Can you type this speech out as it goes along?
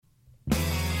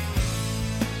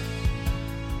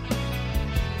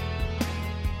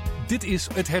Dit is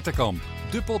Het Hertenkamp,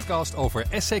 de podcast over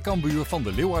SC Cambuur van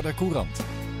de Leeuwarder Courant.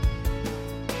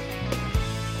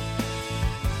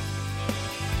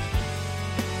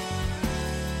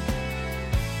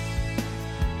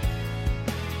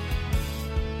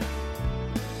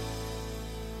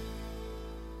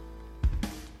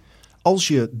 Als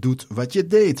je doet wat je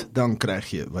deed, dan krijg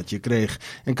je wat je kreeg.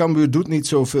 En Cambuur doet niet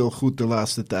zoveel goed de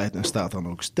laatste tijd en staat dan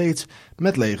ook steeds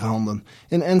met lege handen.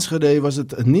 In Enschede was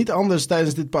het niet anders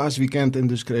tijdens dit paasweekend en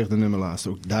dus kreeg de nummerlaatste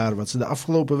ook daar wat ze de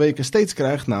afgelopen weken steeds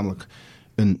krijgt, namelijk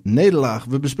een nederlaag.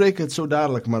 We bespreken het zo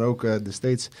dadelijk, maar ook de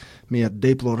steeds meer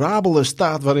deplorabele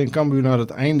staat waarin Cambuur naar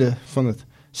het einde van het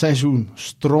seizoen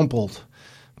strompelt.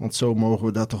 Want zo mogen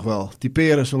we dat toch wel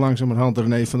typeren, zo langzamerhand.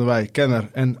 René van der Wij, kenner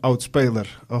en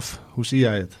oud-speler. Of hoe zie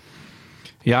jij het?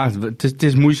 Ja, het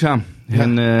is moeizaam. Ja.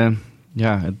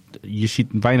 En je ziet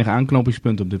weinig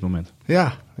aanknopingspunten op dit moment.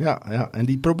 Ja. En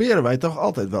die proberen wij toch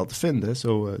altijd wel te vinden.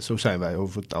 Zo zijn wij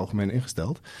over het algemeen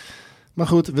ingesteld. Maar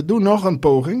goed, we doen nog een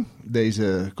poging.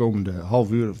 Deze komende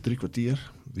half uur of 3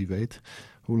 kwartier, wie weet.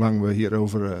 Hoe lang we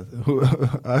hierover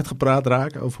uitgepraat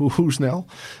raken, of hoe snel.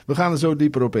 We gaan er zo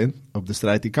dieper op in, op de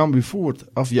strijd die Cambuur voert,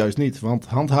 of juist niet. Want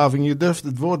handhaving, je durft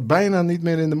het woord bijna niet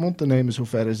meer in de mond te nemen,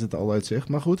 zover is het al uit zicht.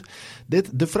 Maar goed, dit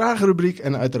de vragenrubriek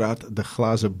en uiteraard de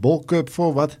glazen bolcup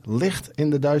voor wat licht in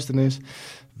de duisternis.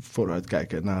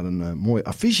 Vooruitkijken naar een mooi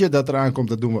affiche dat eraan komt,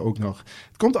 dat doen we ook nog.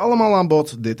 Het komt allemaal aan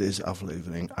bod, dit is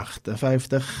aflevering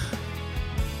 58.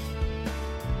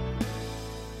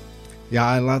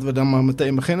 Ja, en laten we dan maar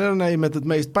meteen beginnen, René, met het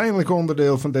meest pijnlijke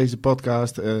onderdeel van deze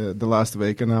podcast de laatste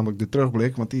weken, namelijk de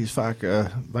terugblik, want die is vaak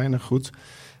weinig goed.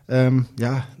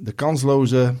 De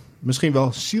kansloze, misschien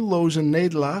wel zielloze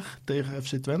nederlaag tegen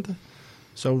FC Twente.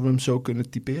 Zouden we hem zo kunnen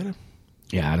typeren?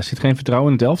 Ja, er zit geen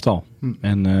vertrouwen in het elftal.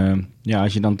 En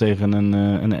als je dan tegen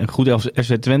een goed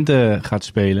FC Twente gaat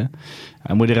spelen,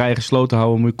 moet je de rij gesloten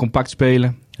houden, moet je compact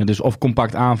spelen. En dus of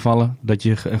compact aanvallen, dat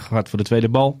je gaat voor de tweede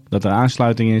bal, dat er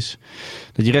aansluiting is,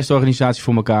 dat je restorganisatie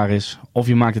voor elkaar is. Of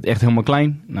je maakt het echt helemaal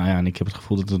klein. Nou ja, en ik heb het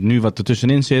gevoel dat er nu wat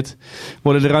ertussenin zit.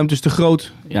 Worden de ruimtes te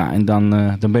groot? Ja, en dan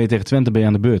ben je tegen Twente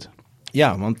aan de beurt.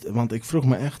 Ja, want ik vroeg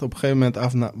me echt op een gegeven moment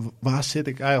af, waar zit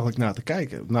ik eigenlijk naar te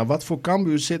kijken? Naar wat voor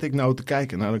Cambuur zit ik nou te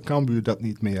kijken? Naar een Cambuur dat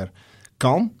niet meer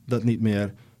kan, dat niet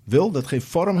meer wil, dat geen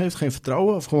vorm heeft, geen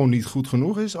vertrouwen of gewoon niet goed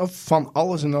genoeg is? Of van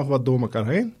alles en nog wat door elkaar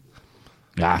heen?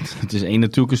 Ja, het is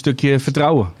natuurlijk een stukje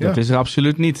vertrouwen. Ja. Dat is er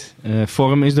absoluut niet.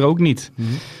 Vorm is er ook niet.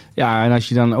 Mm-hmm. Ja, en als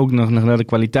je dan ook nog naar de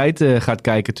kwaliteit gaat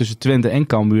kijken tussen Twente en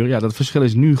Cambuur, ja, dat verschil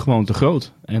is nu gewoon te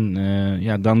groot. En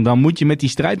dan moet je met die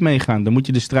strijd meegaan. Dan moet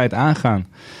je de strijd aangaan.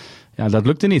 Ja, dat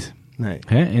lukte niet. Nee.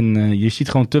 En je ziet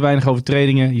gewoon te weinig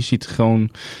overtredingen. Je ziet gewoon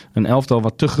een elftal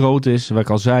wat te groot is. Wat ik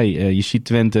al zei, je ziet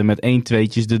Twente met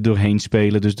 1-2'tjes er doorheen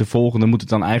spelen. Dus de volgende moet het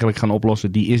dan eigenlijk gaan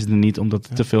oplossen. Die is er niet, omdat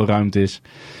er te veel ruimte is.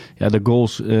 Ja, de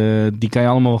goals, die kan je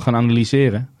allemaal gaan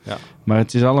analyseren. Ja. Maar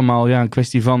het is allemaal een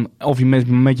kwestie van of je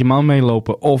met je man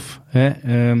meelopen. Of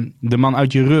de man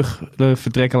uit je rug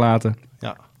vertrekken laten.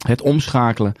 Ja. Het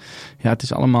omschakelen. Ja, het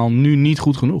is allemaal nu niet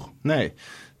goed genoeg.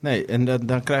 Nee, en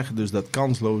daar krijg je dus dat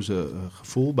kansloze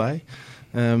gevoel bij.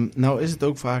 Nou is het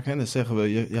ook vaak, dan zeggen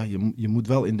we, je moet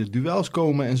wel in de duels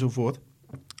komen enzovoort.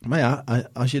 Maar ja,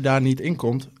 als je daar niet in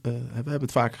komt, we hebben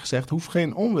het vaker gezegd, hoeft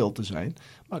geen onwil te zijn.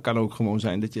 Maar het kan ook gewoon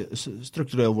zijn dat je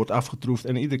structureel wordt afgetroefd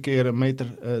en iedere keer een meter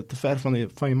te ver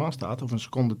van je man staat of een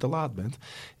seconde te laat bent.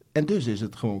 En dus is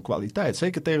het gewoon kwaliteit.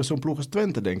 Zeker tegen zo'n ploeg als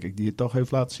Twente, denk ik, die het toch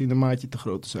heeft laten zien een maatje te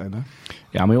groot te zijn. Hè?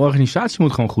 Ja, maar je organisatie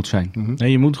moet gewoon goed zijn. Mm-hmm.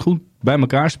 Nee, je moet goed bij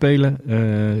elkaar spelen,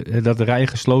 dat de rijen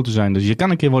gesloten zijn. Dus je kan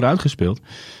een keer worden uitgespeeld.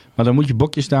 Maar dan moet je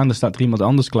bokje staan, dan staat er iemand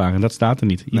anders klaar. En dat staat er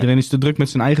niet. Iedereen is te druk met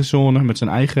zijn eigen zone, met zijn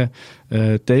eigen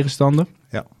tegenstander.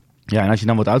 Ja. Ja, en als je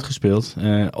dan wordt uitgespeeld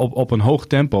op een hoog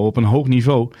tempo, op een hoog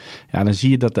niveau, ja, dan zie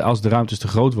je dat als de ruimtes te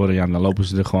groot worden, dan lopen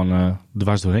ze er gewoon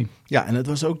dwars doorheen. Ja, en het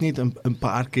was ook niet een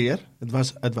paar keer. Het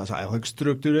was eigenlijk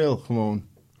structureel gewoon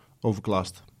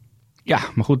overklast. Ja,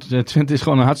 maar goed, Twente is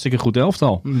gewoon een hartstikke goed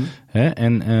elftal. Mm-hmm.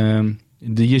 En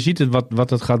je ziet het wat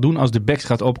het gaat doen als de backs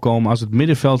gaat opkomen, als het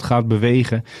middenveld gaat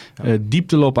bewegen,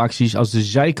 diepteloopacties, als de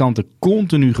zijkanten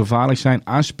continu gevaarlijk zijn,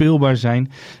 aanspeelbaar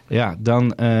zijn. Ja,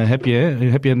 dan heb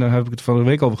je, daar heb ik het van de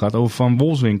week over gehad, over Van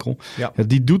Wolfswinkel. Ja. Ja,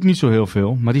 die doet niet zo heel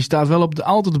veel, maar die staat wel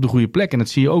altijd op de goede plek. En dat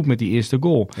zie je ook met die eerste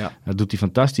goal. Ja. Dat doet hij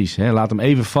fantastisch. Laat hem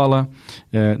even vallen.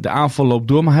 De aanval loopt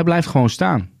door, maar hij blijft gewoon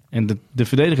staan. En de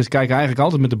verdedigers kijken eigenlijk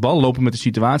altijd met de bal, lopen met de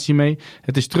situatie mee.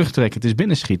 Het is terugtrekken, het is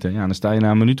binnenschieten. Ja, dan sta je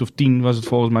na een minuut of 10, was het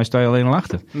volgens mij, sta je alleen al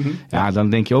achter. Mm-hmm. Ja, dan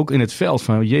denk je ook in het veld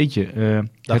van, jeetje,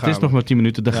 het is nog maar 10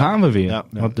 minuten, daar gaan we weer. Ja.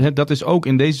 Want dat is ook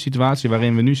in deze situatie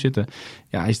waarin we nu zitten,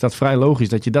 ja, is dat vrij logisch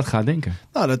dat je dat gaat denken.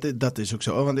 Nou, dat is ook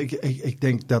zo. Want ik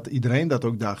denk dat iedereen dat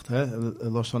ook dacht. Hè?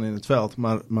 Los van in het veld,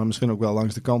 maar misschien ook wel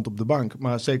langs de kant op de bank.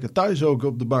 Maar zeker thuis ook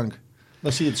op de bank.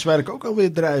 Dan zie je het zwerk ook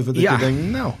alweer drijven. Dat je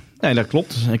denkt, nou... Nee, dat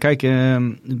klopt. Kijk,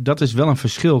 dat is wel een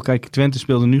verschil. Kijk, Twente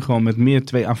speelde nu gewoon met meer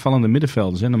 2 aanvallende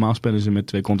middenvelders. Hè. Normaal spelen ze met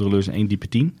 2 controleurs en 1 diepe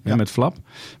 10. Ja. Met Flap.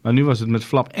 Maar nu was het met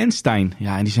Flap en Stijn.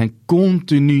 Ja, en die zijn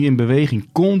continu in beweging.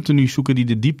 Continu zoeken die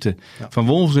de diepte. Ja. Van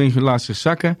Wolfswinkel laat zich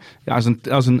zakken. Ja,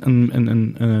 als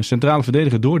een centrale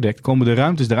verdediger doordekt, komen de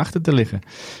ruimtes erachter te liggen.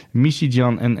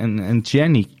 Missidjan en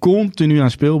Tjerni continu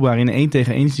aanspeelbaar in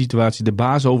een 1-tegen-1 situatie. De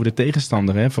baas over de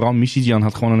tegenstander. Hè. Vooral Missidjan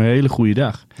had gewoon een hele goede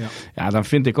dag. Ja, dan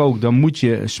vind ik ook, dan moet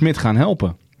je Smit gaan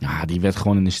helpen. Ja, die werd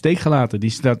gewoon in de steek gelaten. Die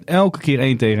staat elke keer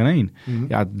 1 tegen 1. Mm-hmm.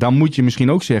 Ja, dan moet je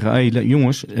misschien ook zeggen, hey,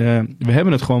 jongens, we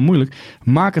hebben het gewoon moeilijk.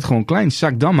 Maak het gewoon klein,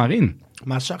 zak dan maar in.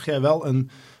 Maar zag jij wel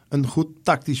een goed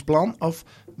tactisch plan? Of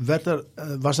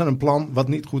was er een plan wat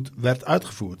niet goed werd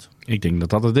uitgevoerd? Ik denk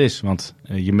dat het is. Want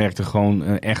je merkte gewoon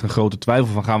echt een grote twijfel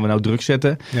van, gaan we nou druk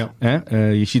zetten? Ja.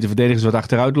 Je ziet de verdedigers wat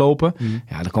achteruit lopen. Mm.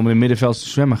 Ja, dan komen de middenvelders te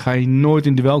zwemmen. Ga je nooit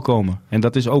in duel komen. En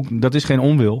dat is geen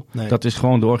onwil. Nee. Dat is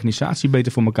gewoon de organisatie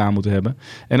beter voor elkaar moeten hebben.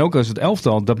 En ook als het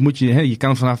elftal, dat moet je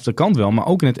kan vanaf de kant wel. Maar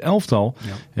ook in het elftal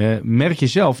merk je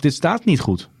zelf, dit staat niet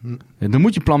goed. Mm. Dan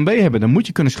moet je plan B hebben. Dan moet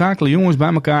je kunnen schakelen. Jongens,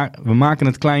 bij elkaar. We maken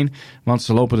het klein. Want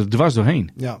ze lopen er dwars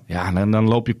doorheen. Ja, dan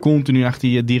loop je continu achter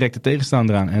je directe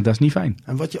tegenstander aan. En dat is niet fijn.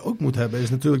 En wat je ook moet hebben is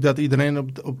natuurlijk dat iedereen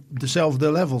op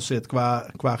dezelfde level zit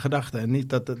qua gedachten. En niet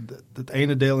dat het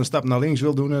ene deel een stap naar links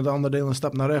wil doen en het andere deel een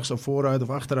stap naar rechts of vooruit of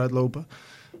achteruit lopen.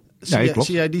 Zie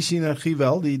jij die synergie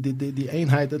wel, die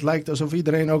eenheid? Het lijkt alsof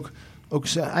iedereen ook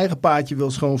zijn eigen paadje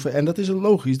wil schoonvegen. En dat is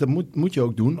logisch, dat moet je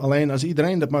ook doen. Alleen als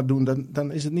iedereen dat maar doet,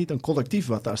 dan is het niet een collectief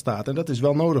wat daar staat. En dat is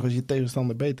wel nodig als je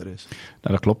tegenstander beter is.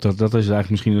 Nou, dat klopt. Dat is eigenlijk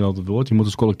misschien wel het woord. Je moet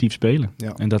als collectief spelen.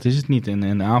 Ja. En dat is het niet.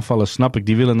 En de aanvallers, snap ik,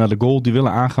 die willen naar de goal, die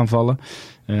willen aan gaan vallen.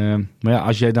 Maar ja,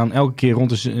 als jij dan elke keer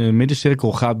rond de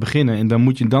middencirkel gaat beginnen en dan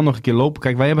moet je dan nog een keer lopen.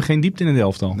 Kijk, wij hebben geen diepte in de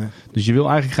elftal. Nee. Dus je wil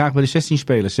eigenlijk graag bij de 16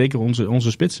 spelen. Zeker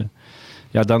onze spitsen.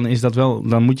 Ja, dan is dat wel.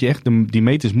 Dan moet je echt die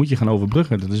meters moet je gaan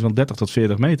overbruggen. Dat is wel 30 tot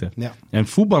 40 meter. Ja. En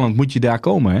voetballend moet je daar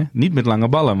komen, hè? Niet met lange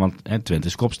ballen, want Twente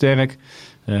is kopsterk.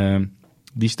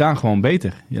 Die staan gewoon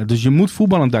beter. Ja, dus je moet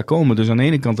voetballend daar komen. Dus aan de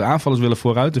ene kant de aanvallers willen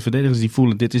vooruit. De verdedigers die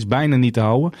voelen, dit is bijna niet te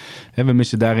houden. We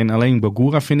missen daarin alleen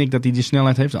Bagura, vind ik, dat hij de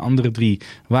snelheid heeft. De andere 3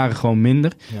 waren gewoon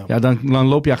minder. Ja, dan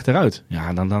loop je achteruit.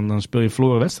 Ja, dan speel je een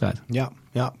verloren wedstrijd.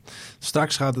 Ja.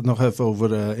 Straks gaat het nog even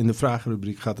over, in de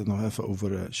vragenrubriek gaat het nog even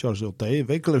over Charles Ulte.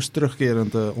 Wekelijks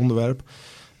terugkerend onderwerp.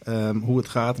 Hoe het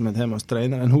gaat met hem als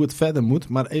trainer en hoe het verder moet.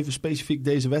 Maar even specifiek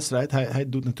deze wedstrijd. Hij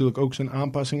doet natuurlijk ook zijn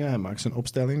aanpassingen. Hij maakt zijn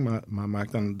opstelling, maar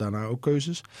maakt dan daarna ook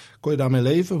keuzes. Kon je daarmee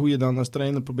leven? Hoe je dan als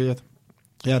trainer probeert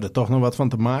er toch nog wat van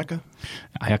te maken?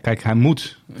 Ja, kijk, hij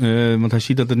moet. Want hij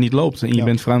ziet dat het niet loopt. En je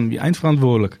bent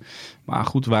eindverantwoordelijk. Maar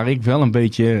goed, waar ik wel een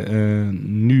beetje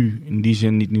nu in die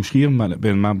zin niet nieuwsgierig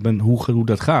ben hoe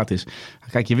dat gaat is.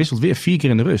 Kijk, je wisselt weer 4 keer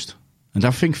in de rust. En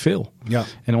dat vind ik veel. Ja.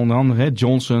 En onder andere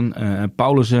Johnson,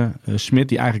 Paulussen, Smit,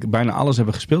 die eigenlijk bijna alles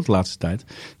hebben gespeeld de laatste tijd.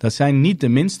 Dat zijn niet de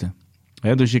minste.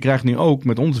 Dus je krijgt nu ook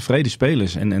met ontevreden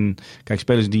spelers. En kijk,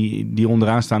 spelers die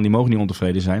onderaan staan, die mogen niet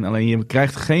ontevreden zijn. Alleen je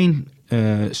krijgt geen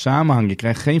samenhang, je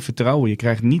krijgt geen vertrouwen. Je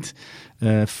krijgt niet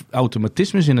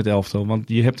automatismes in het elftal. Want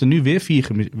je hebt er nu weer 4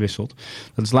 gewisseld.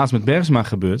 Dat is laatst met Bergsma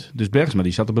gebeurd. Dus Bergsma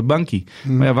die zat op het bankje.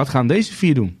 Maar ja, wat gaan deze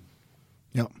 4 doen?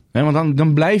 Ja. Want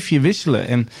dan blijf je wisselen.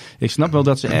 En ik snap wel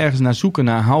dat ze ergens naar zoeken,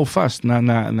 naar hou vast,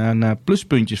 naar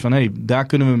pluspuntjes. Van daar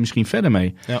kunnen we misschien verder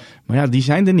mee. Ja. Maar ja, die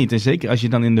zijn er niet. En zeker als je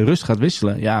dan in de rust gaat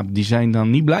wisselen, ja, die zijn dan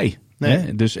niet blij.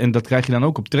 Nee. Dus, en dat krijg je dan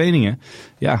ook op trainingen.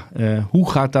 Ja,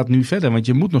 hoe gaat dat nu verder? Want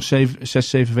je moet nog 6,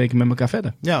 7 weken met elkaar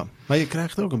verder. Ja, maar je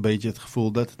krijgt ook een beetje het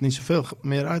gevoel dat het niet zoveel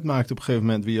meer uitmaakt op een gegeven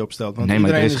moment wie je opstelt. Want nee,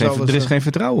 maar er is geen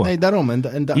vertrouwen. Nee, daarom.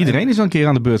 Iedereen is al een keer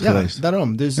aan de beurt geweest.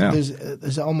 Daarom. Dus het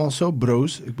is allemaal zo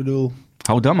broos. Ik bedoel...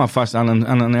 Hou dan maar vast aan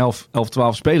een 11,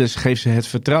 12 spelers. Geef ze het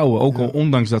vertrouwen, ook al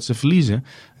ondanks dat ze verliezen.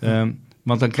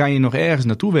 Want dan kan je nog ergens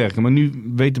naartoe werken. Maar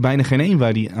nu weet er bijna geen één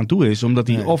waar die aan toe is. Omdat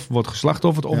hij of wordt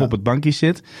geslachtofferd of op het bankje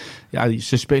zit. Ja,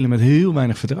 ze spelen met heel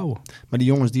weinig vertrouwen. Maar die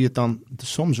jongens die het dan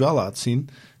soms wel laten zien...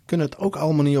 kunnen het ook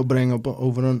allemaal niet opbrengen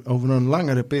over een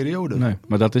langere periode. Nee,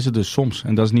 maar dat is het dus soms.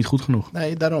 En dat is niet goed genoeg.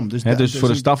 Nee, daarom. Dus voor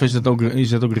de staf is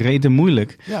het ook rete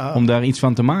moeilijk om daar iets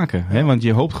van te maken. Hè? Want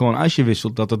je hoopt gewoon als je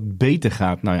wisselt dat het beter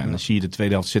gaat. Nou ja, dan zie je de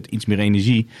tweede helft zit iets meer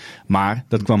energie. Maar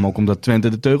dat kwam ook omdat Twente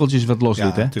de teugeltjes wat los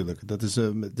liet. Ja, natuurlijk. Dat is,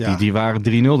 die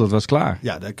waren 3-0, dat was klaar.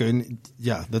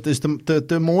 Ja, dat is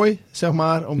te mooi, zeg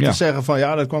maar, om te zeggen van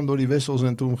dat kwam door die wissels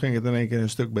en toen ging het in één keer een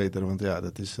stuk beter. Want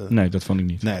dat is... nee, dat vond ik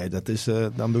niet. Nee, dat is,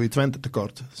 dan doe je Twente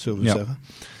tekort, zullen we zeggen.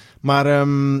 Maar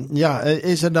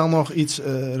is er dan nog iets,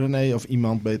 René, of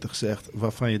iemand beter gezegd,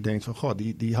 waarvan je denkt van, goh,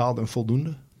 die haalde een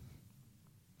voldoende?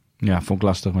 Ja, vond ik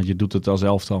lastig, want je doet het als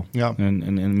elftal. Ja.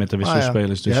 En met de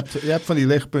wisselspelers. Dus. Je hebt van die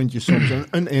lichtpuntjes soms.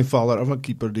 Een invaller of een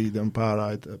keeper die er een paar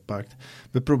uitpakt.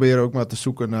 We proberen ook maar te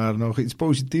zoeken naar nog iets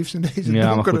positiefs in deze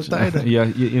donkere tijden. Ja,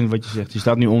 in wat je zegt. Je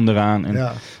staat nu onderaan.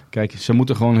 En kijk, ze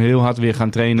moeten gewoon heel hard weer gaan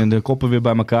trainen. De koppen weer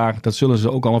bij elkaar. Dat zullen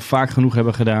ze ook al vaak genoeg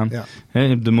hebben gedaan.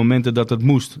 Ja. Op de momenten dat het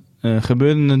moest,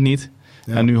 gebeurde het niet.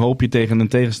 Ja. En nu hoop je tegen een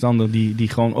tegenstander die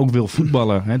gewoon ook wil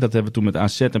voetballen. Hè? Dat hebben we toen met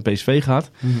AZ en PSV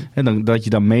gehad. Mm-hmm. Dat je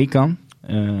dan mee kan.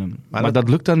 Maar dat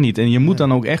lukt dan niet. En je moet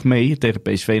dan ook echt mee. Tegen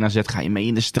PSV en AZ ga je mee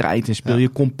in de strijd. En speel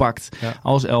je compact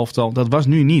als elftal. Dat was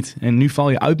nu niet. En nu val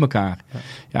je uit elkaar.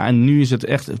 Ja, en nu is het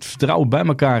echt het vertrouwen bij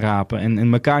elkaar rapen.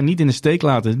 En elkaar niet in de steek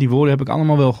laten. Die woorden heb ik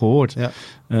allemaal wel gehoord.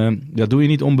 Ja. Dat doe je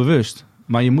niet onbewust.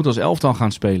 Maar je moet als elftal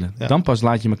gaan spelen. Ja. Dan pas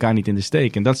laat je elkaar niet in de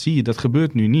steek. En dat zie je, dat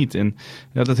gebeurt nu niet. En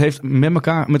dat heeft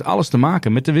met alles te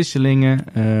maken. Met de wisselingen.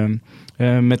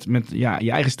 Met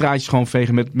je eigen straatjes gewoon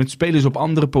vegen. Met spelers op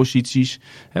andere posities.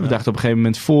 We dachten op een gegeven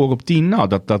moment voor op 10.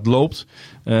 Nou, dat loopt.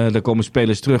 Dan komen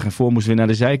spelers terug en voor moest weer naar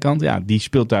de zijkant. Ja, die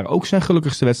speelt daar ook zijn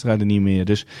gelukkigste wedstrijden niet meer.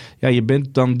 Dus je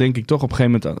bent dan denk ik toch op een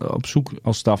gegeven moment op zoek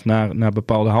als staf naar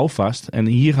bepaalde houvast. En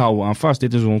hier houden we aan vast.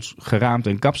 Dit is ons geraamte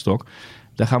en kapstok.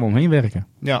 Daar gaan we omheen werken.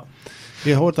 Ja,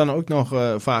 je hoort dan ook nog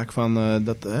vaak van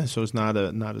zoals na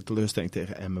de teleurstelling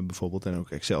tegen Emmen bijvoorbeeld en ook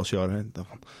Excelsior. Dan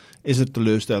is er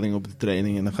teleurstelling op de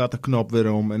training en dan gaat de knop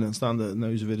weer om en dan staan de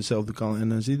neuzen weer dezelfde kant en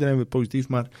dan is iedereen weer positief.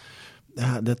 Maar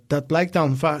dat blijkt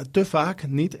dan te vaak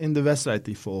niet in de wedstrijd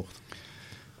die volgt.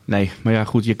 Nee, maar ja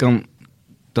goed, je kan...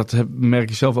 Dat merk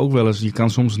je zelf ook wel eens. Je kan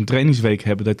soms een trainingsweek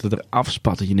hebben dat het er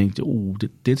afspat. Dat je denkt,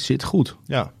 dit zit goed.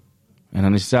 Ja. En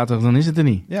dan is het zaterdag, dan is het er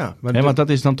niet. Ja, maar want dat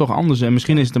is dan toch anders. En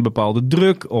misschien is het een bepaalde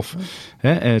druk. Of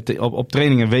op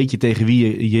trainingen weet je tegen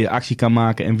wie je actie kan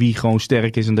maken. En wie gewoon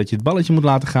sterk is en dat je het balletje moet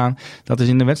laten gaan. Dat is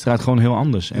in de wedstrijd gewoon heel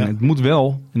anders. En het moet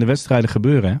wel in de wedstrijden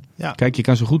gebeuren. Hè? Ja. Kijk, je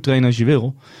kan zo goed trainen als je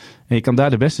wil. En je kan daar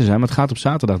de beste zijn. Maar het gaat op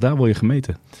zaterdag, daar word je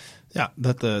gemeten. Ja,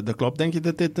 dat klopt. Denk je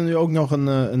dat dit nu ook nog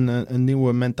een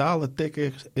nieuwe mentale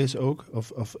tik is ook?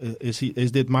 Of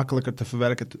is dit makkelijker te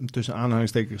verwerken, tussen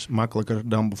aanhalingstekens, makkelijker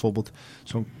dan bijvoorbeeld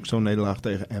zo'n nederlaag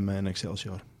tegen Emmen en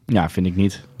Excelsior? Ja, vind ik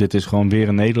niet. Dit is gewoon weer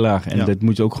een nederlaag.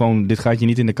 En dit gaat je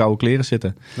niet in de koude kleren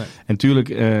zitten. Nee. En tuurlijk,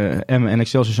 Emmen en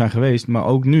Excelsior zijn geweest. Maar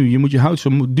ook nu, je moet je hout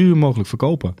zo duur mogelijk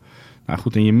verkopen. Nou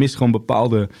goed, en je mist gewoon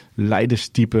bepaalde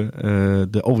leiderstypen.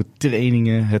 De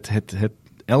overtrainingen, het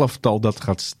elftal dat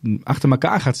achter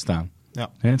elkaar gaat staan. Ja.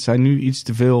 Het zijn nu iets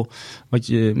te veel.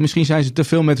 Misschien zijn ze te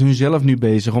veel met hunzelf nu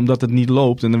bezig, omdat het niet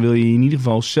loopt. En dan wil je in ieder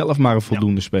geval zelf maar een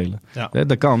voldoende spelen. Ja.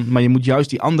 Dat kan, maar je moet juist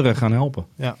die anderen gaan helpen.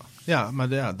 Ja, maar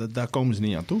daar komen ze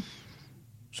niet aan toe.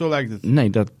 Zo lijkt het. Nee,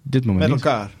 dit moment met niet.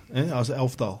 Elkaar, als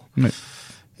elftal. Nee.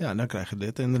 Ja, dan krijg je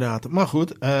dit inderdaad. Maar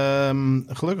goed,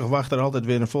 gelukkig wacht er altijd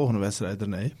weer een volgende wedstrijd,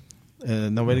 René.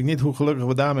 Nou weet ik niet hoe gelukkig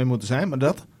we daarmee moeten zijn, maar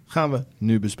dat gaan we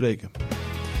nu bespreken.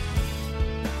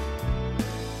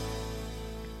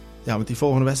 Ja, want die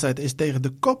volgende wedstrijd is tegen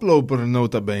de koploper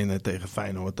nota bene tegen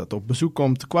Feyenoord. Dat op bezoek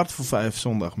komt 4:45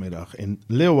 zondagmiddag in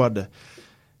Leeuwarden.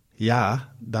 Ja,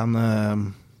 dan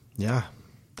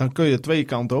kun je twee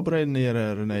kanten op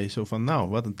redeneren, René. Zo van, nou,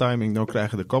 wat een timing. Nou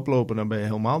krijg je de koploper, dan ben je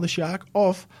helemaal de sjaak.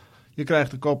 Of je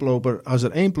krijgt de koploper, als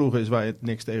er één ploeg is waar je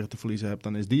niks tegen te verliezen hebt,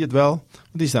 dan is die het wel. Want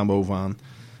die staan bovenaan.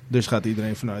 Dus gaat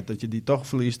iedereen vanuit dat je die toch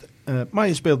verliest. Maar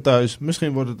je speelt thuis.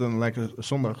 Misschien wordt het een lekker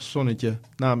zondagszonnetje,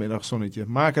 namiddagzonnetje.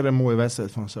 Maak er een mooie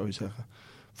wedstrijd van, zou je zeggen.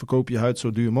 Verkoop je huid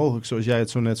zo duur mogelijk, zoals jij het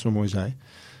zo net zo mooi zei.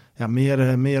 Ja,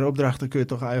 meer opdrachten kun je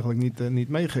toch eigenlijk niet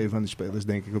meegeven aan de spelers,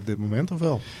 denk ik, op dit moment, of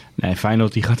wel? Nee,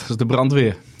 Feyenoord die gaat als de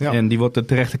brandweer. Ja. En die wordt de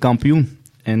terechte kampioen.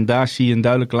 En daar zie je een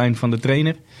duidelijke lijn van de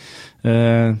trainer.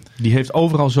 Die heeft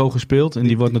overal zo gespeeld. En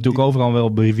die wordt natuurlijk overal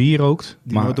wel bewierookt.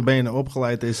 Die notabene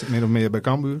opgeleid is min of meer bij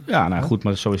Cambuur. Ja, nou goed,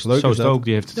 maar zo is het ook.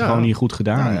 Die heeft het gewoon niet goed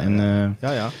gedaan.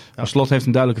 Maar Slot heeft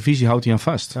een duidelijke visie, houdt hij aan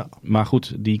vast. Ja. Maar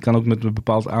goed, die kan ook met een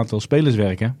bepaald aantal spelers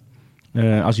werken.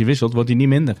 Als hij wisselt, wordt hij niet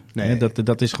minder. Nee.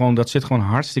 Dat zit gewoon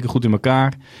hartstikke goed in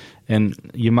elkaar. En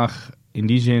je mag in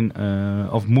die zin,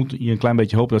 of moet je een klein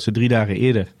beetje hopen dat ze 3 dagen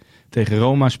eerder tegen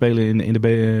Roma spelen in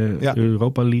de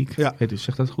Europa League. Ja.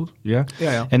 Zegt dat goed? Ja.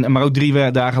 Ja. Maar ook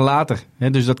 3 dagen later. Hè?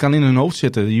 Dus dat kan in hun hoofd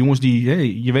zitten. De jongens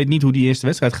je weet niet hoe die eerste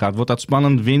wedstrijd gaat. Wordt dat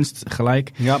spannend? Winst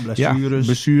gelijk? Ja,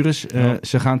 blessures. Ja.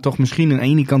 Ze gaan toch misschien aan de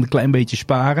ene kant een klein beetje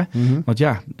sparen. Mm-hmm. Want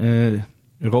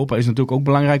Europa is natuurlijk ook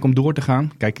belangrijk om door te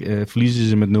gaan. Kijk, verliezen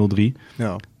ze met 0-3.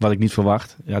 Ja. Wat ik niet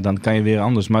verwacht. Ja, dan kan je weer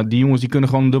anders. Maar die jongens die kunnen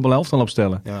gewoon een dubbele elftal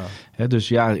opstellen. Ja.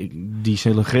 Dus die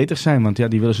zullen gretig zijn. Want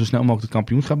die willen zo snel mogelijk het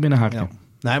kampioenschap binnenharken. Ja.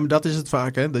 Nee, maar dat is het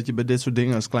vaak, hè? Dat je bij dit soort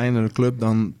dingen als kleinere club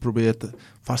dan probeert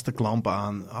vast te klampen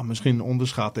aan misschien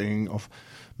onderschatting of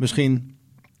misschien,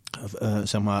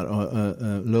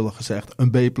 lullig gezegd,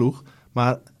 een B-ploeg.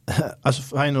 Maar als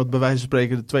Feyenoord bij wijze van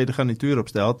spreken de tweede garnituur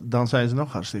opstelt, dan zijn ze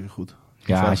nog hartstikke goed.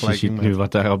 Ja, als je ziet nu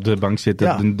wat daar op de bank zit,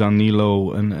 een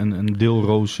Danilo, een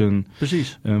Dilrozen,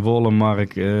 precies, een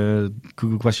Wollemark,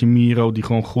 Casemiro die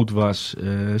gewoon goed was.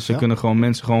 Ze kunnen gewoon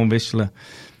mensen gewoon wisselen.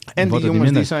 En die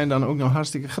jongens die zijn dan ook nog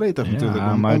hartstikke gretig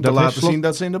natuurlijk. Om te laten zien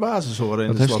dat ze in de basis horen.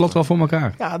 Dat heeft Slot wel voor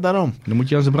elkaar. Ja, daarom. Dan moet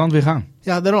je als de brandweer gaan.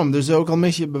 Ja, daarom. Dus ook al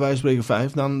mis je bij wijze van spreken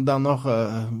 5, dan nog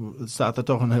staat er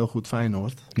toch een heel goed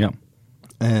Feyenoord. Ja.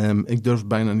 Ik durf het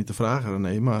bijna niet te vragen,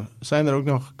 René. Maar zijn er ook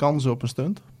nog kansen op een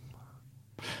stunt?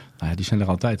 Nou ja, die zijn er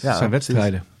altijd. Ja, het zijn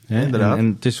wedstrijden. Inderdaad. En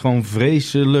het is gewoon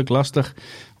vreselijk lastig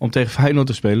om tegen Feyenoord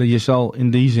te spelen. Je zal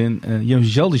in die zin je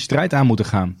zal die strijd aan moeten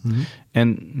gaan. Mm-hmm.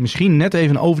 En misschien net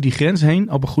even over die grens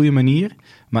heen op een goede manier.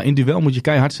 Maar in duel moet je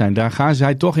keihard zijn. Daar gaan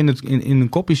zij toch in een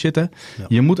kopje zitten. Ja.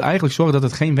 Je moet eigenlijk zorgen dat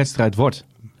het geen wedstrijd wordt.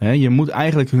 Je moet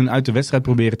eigenlijk hun uit de wedstrijd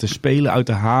proberen te spelen, uit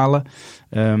te halen.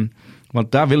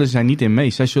 Want daar willen zij niet in mee.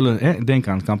 Zij zullen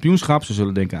denken aan het kampioenschap. Ze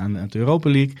zullen denken aan de Europa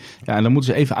League. Ja, en dan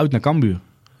moeten ze even uit naar Cambuur.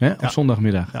 Op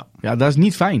zondagmiddag. Ja, dat is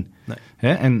niet fijn.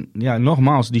 Nee. En ja,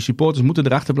 nogmaals, die supporters moeten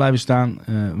erachter blijven staan.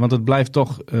 Want het blijft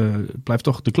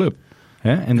toch de club.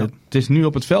 En het is nu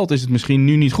op het veld is het misschien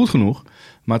nu niet goed genoeg.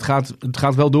 Maar het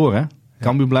gaat wel door. Hè?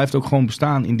 Cambuur blijft ook gewoon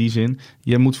bestaan in die zin.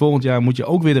 Volgend jaar moet je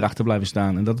ook weer erachter blijven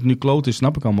staan. En dat het nu kloot is,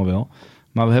 snap ik allemaal wel.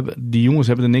 Maar die jongens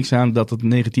hebben er niks aan dat het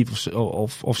negatief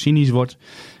of cynisch wordt.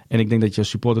 En ik denk dat je als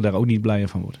supporter daar ook niet blijer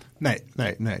van wordt. Nee.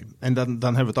 En dan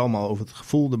hebben we het allemaal over het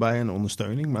gevoel erbij en de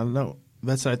ondersteuning. Maar nou,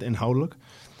 wedstrijd inhoudelijk.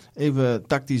 Even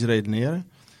tactisch redeneren.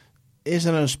 Is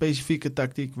er een specifieke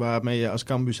tactiek waarmee je als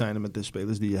Cambuur zijnde met de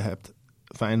spelers die je hebt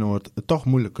Feyenoord het toch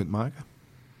moeilijk kunt maken?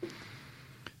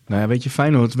 Nou ja, weet je,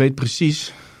 Feyenoord weet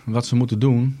precies wat ze moeten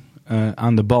doen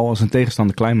aan de bal als een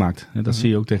tegenstander klein maakt. Dat zie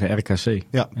je ook tegen RKC.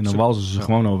 Ja, en dan walsen ze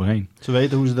gewoon overheen. Ze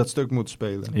weten hoe ze dat stuk moeten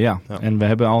spelen. Ja, en we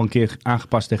hebben al een keer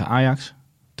aangepast tegen Ajax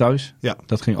thuis. Ja.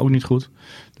 Dat ging ook niet goed.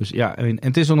 Dus ja, en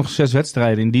het is er nog 6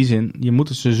 wedstrijden in die zin. Je moet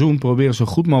het seizoen proberen zo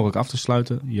goed mogelijk af te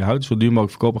sluiten. Je huid zo duur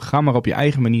mogelijk verkopen. Ga maar op je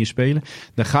eigen manier spelen.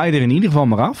 Dan ga je er in ieder geval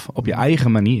maar af op je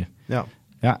eigen manier. Ja.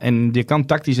 Ja, en je kan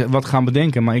tactisch wat gaan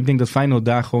bedenken, maar ik denk dat Feyenoord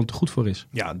daar gewoon te goed voor is.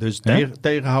 Ja, dus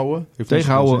tegenhouden.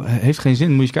 Heeft geen zin.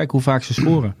 Moet je eens kijken hoe vaak ze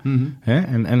scoren. Mm-hmm.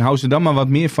 En hou ze dan maar wat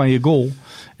meer van je goal.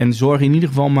 En zorg in ieder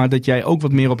geval maar dat jij ook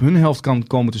wat meer op hun helft kan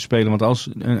komen te spelen. Want als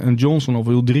een Johnson of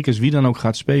Ulrikes, wie dan ook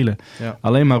gaat spelen,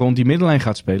 alleen maar rond die middenlijn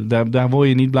gaat spelen, daar word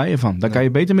je niet blijer van. Dan kan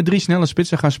je beter met 3 snelle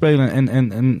spitsen gaan spelen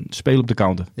en spelen op de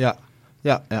counter. Ja.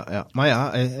 Ja. Maar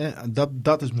ja,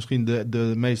 dat is misschien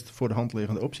de meest voor de hand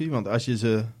liggende optie. Want als je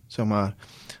ze, zeg maar,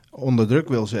 onder druk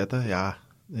wil zetten,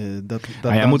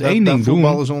 je moet één ding doen.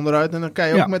 Voetballen ze onderuit en dan kan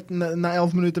je ook na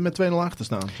 11 minuten met 2-0 achter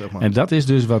staan. Zeg maar. En dat is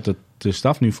dus wat de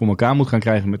staf nu voor elkaar moet gaan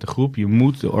krijgen met de groep. Je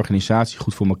moet de organisatie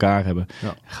goed voor elkaar hebben.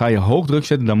 Ja. Ga je hoog druk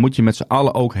zetten, dan moet je met z'n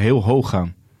allen ook heel hoog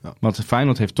gaan. Ja. Want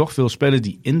Feyenoord heeft toch veel spelers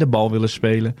die in de bal willen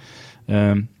spelen.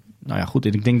 Nou ja, goed,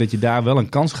 ik denk dat je daar wel een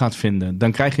kans gaat vinden.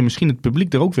 Dan krijg je misschien het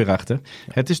publiek er ook weer achter.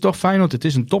 Ja. Het is toch Feyenoord, het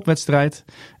is een topwedstrijd.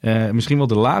 Misschien wel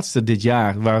de laatste dit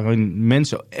jaar waarin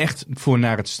mensen echt voor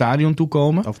naar het stadion toe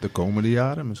komen. Of de komende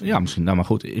jaren misschien. Ja, misschien. Nou, maar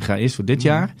goed, ik ga eerst voor dit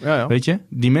jaar. Ja. Weet je,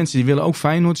 die mensen die willen ook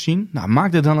Feyenoord zien. Nou,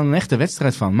 maak er dan een echte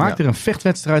wedstrijd van. Maak er een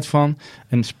vechtwedstrijd van.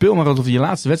 En speel maar alsof het je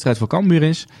laatste wedstrijd voor Cambuur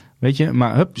is. Weet je,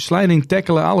 maar sliding,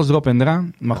 tackelen, alles erop en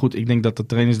eraan. Maar goed, ik denk dat de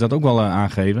trainers dat ook wel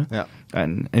aangeven. Ja.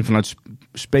 En vanuit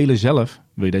spelen zelf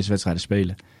wil je deze wedstrijden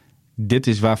spelen. Dit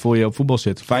is waarvoor je op voetbal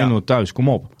zit. Feyenoord thuis, kom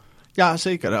op. Ja,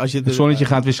 zeker. Als je het zonnetje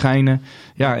gaat weer schijnen.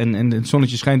 Ja, en het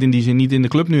zonnetje schijnt in die zin niet in de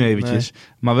club nu eventjes. Nee.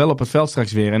 Maar wel op het veld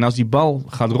straks weer. En als die bal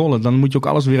gaat rollen, dan moet je ook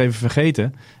alles weer even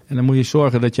vergeten. En dan moet je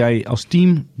zorgen dat jij als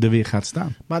team er weer gaat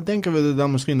staan. Maar denken we er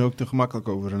dan misschien ook te gemakkelijk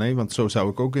over, René? Want zo zou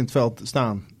ik ook in het veld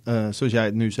staan. zoals jij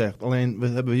het nu zegt. Alleen, we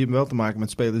hebben hier wel te maken met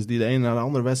spelers die de ene na de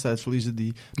andere wedstrijd verliezen.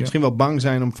 Die misschien wel bang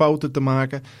zijn om fouten te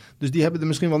maken. Dus die hebben er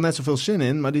misschien wel net zoveel zin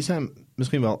in. Maar die zijn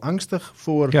misschien wel angstig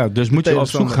voor... Ja, dus moet je op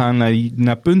zoek gaan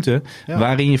naar punten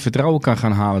waarin je vertrouwen kan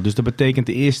gaan halen. Dus dat betekent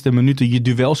de eerste minuten je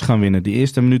duels gaan winnen. De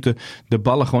eerste minuten de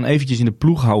ballen gewoon eventjes in de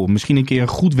ploeg houden. Misschien een keer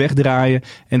goed wegdraaien.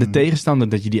 En de tegenstander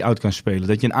dat je die uit kan spelen.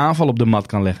 Dat je een aanval op de mat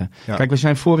kan leggen. Ja. Kijk, we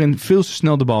zijn voorin veel te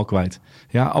snel de bal kwijt.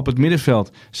 Ja, op het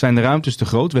middenveld zijn de ruimtes te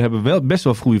groot. We hebben wel best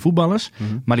wel goede voetballers.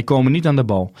 Maar die komen niet aan de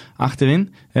bal.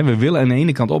 Achterin, we willen aan de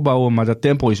ene kant opbouwen. Maar dat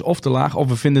tempo is of te laag. Of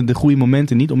we vinden de goede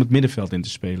momenten niet om het middenveld in te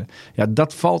spelen. Ja,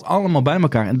 dat valt allemaal bij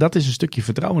elkaar. En dat is een stukje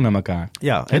vertrouwen naar elkaar.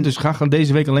 Ja, en dus ga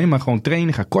deze week alleen maar gewoon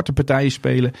trainen. Ga korte partijen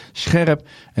spelen. Scherp.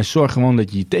 En zorg gewoon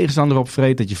dat je je tegenstander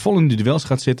opvreet. Dat je vol in de duels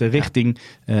gaat zitten richting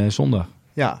zondag.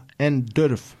 Ja, en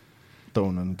durf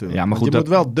tonen natuurlijk. Ja, maar goed, je moet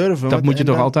wel durven. Dat moet je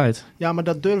toch altijd? Ja, maar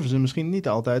dat durven ze misschien niet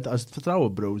altijd als het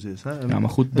vertrouwen broos is. Hè? Ja, maar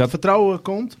goed, het vertrouwen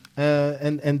komt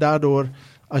en daardoor,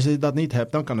 als je dat niet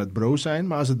hebt, dan kan het broos zijn.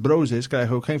 Maar als het broos is, krijg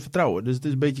je ook geen vertrouwen. Dus het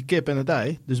is een beetje kip en het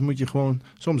ei. Dus moet je gewoon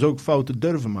soms ook fouten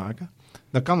durven maken.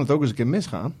 Dan kan het ook eens een keer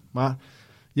misgaan. Maar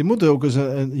je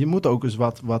moet ook eens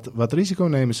wat risico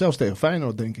nemen. Zelfs tegen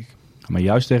Feyenoord, denk ik. Maar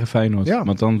juist tegen Feyenoord. Ja.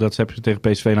 Want dan, dat heb je tegen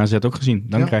PSV en AZ ook gezien.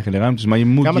 Dan krijg je de ruimtes. Maar je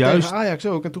moet maar juist... tegen Ajax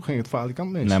ook. En toen ging het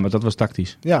falikant mis. Nee, maar dat was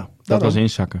tactisch. Ja, dat was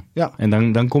inzakken. Ja.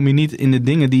 En dan kom je niet in de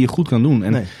dingen die je goed kan doen.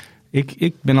 En nee.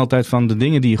 Ik ben altijd van de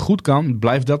dingen die je goed kan,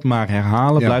 blijf dat maar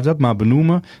herhalen. Ja. Blijf dat maar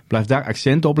benoemen. Blijf daar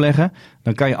accent op leggen.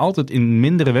 Dan kan je altijd in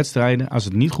mindere wedstrijden, als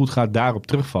het niet goed gaat, daarop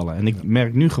terugvallen. En ik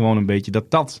merk nu gewoon een beetje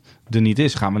dat er niet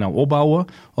is. Gaan we nou opbouwen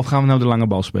of gaan we nou de lange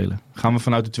bal spelen? Gaan we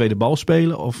vanuit de tweede bal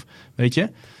spelen? Of weet je...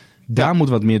 Daar moet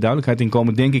wat meer duidelijkheid in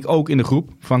komen, denk ik ook in de groep.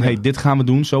 Van, hey, dit gaan we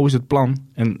doen, zo is het plan.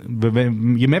 En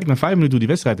je merkt na 5 minuten hoe die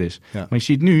wedstrijd is. Ja. Maar je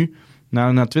ziet nu,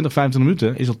 na 20, 25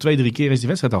 minuten, is al 2-3 keer is die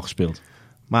wedstrijd al gespeeld.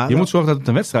 Maar je moet zorgen dat het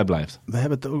een wedstrijd blijft. We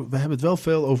hebben het wel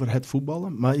veel over het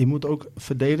voetballen. Maar je moet ook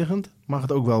verdedigend, mag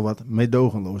het ook wel wat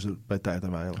meedogenlozer bij tijd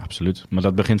en wijle. Absoluut, maar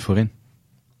dat begint voorin.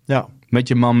 Ja. Met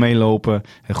je man meelopen,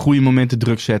 goede momenten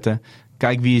druk zetten.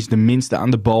 Kijk wie is de minste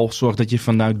aan de bal. Zorg dat je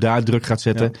vanuit daar druk gaat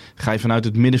zetten. Ja. Ga je vanuit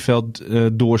het middenveld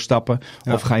doorstappen.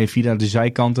 Ja. Of ga je via de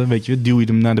zijkanten. Weet je, duw je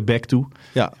hem naar de back toe.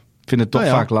 Ja. Ik vind het toch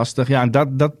vaak lastig. Ja, en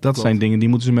dat zijn dingen die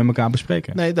moeten ze met elkaar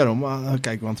bespreken. Nee, daarom.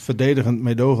 Kijk, want verdedigend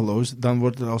meedogenloos. Dan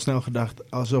wordt er al snel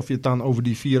gedacht alsof je het dan over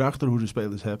die 4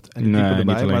 achterhoedenspelers hebt. En die keeper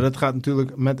erbij. Maar dat gaat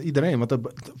natuurlijk met iedereen. Want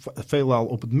veelal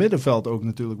op het middenveld ook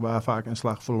natuurlijk. Waar vaak een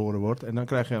slag verloren wordt. En dan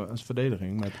krijg je als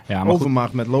verdediging met overmacht.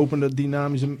 Goed. Met lopende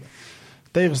dynamische...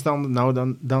 tegenstander,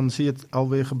 nou dan zie je het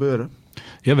alweer gebeuren.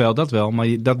 Jawel, dat wel, maar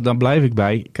daar blijf ik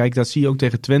bij. Kijk, dat zie je ook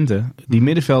tegen Twente. Die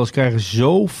middenvelders krijgen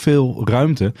zoveel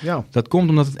ruimte. Ja. Dat komt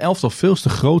omdat het elftal veel te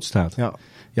groot staat.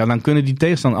 Ja, dan kunnen die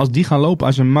tegenstanders, als die gaan lopen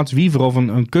als een Mats Wiever of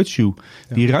een Kutsu,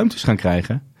 die ruimtes gaan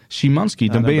krijgen. Szymanski,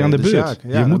 dan ben je aan de beurt.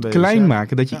 Je moet klein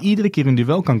maken dat je iedere keer in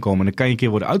duel kan komen. Dan kan je een keer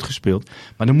worden uitgespeeld.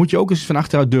 Maar dan moet je ook eens van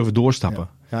achteruit durven doorstappen.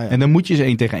 Ja. En dan moet je eens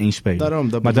 1 tegen 1 spelen.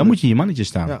 Maar dan moet je in je mannetje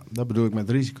staan. Ja, dat bedoel ik met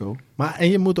risico. En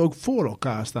je moet ook voor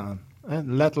elkaar staan. Hè?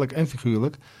 Letterlijk en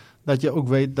figuurlijk. Dat je ook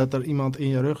weet dat er iemand in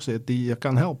je rug zit die je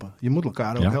kan helpen. Je moet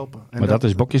elkaar ook helpen. En maar dat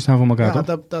is bokjes staan voor elkaar,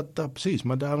 toch? Dat precies.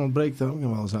 Maar daar ontbreekt er ook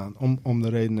nog wel eens aan. Om de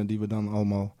redenen die we dan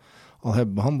allemaal al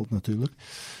hebben behandeld natuurlijk.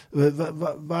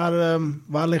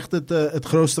 Waar ligt het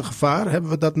grootste gevaar? Hebben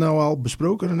we dat nou al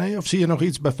besproken, René? Of zie je nog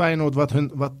iets bij Feyenoord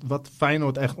wat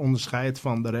Feyenoord echt onderscheidt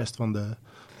van de rest van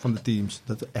de teams?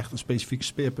 Dat er echt een specifiek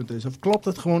speerpunt is? Of klopt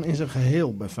het gewoon in zijn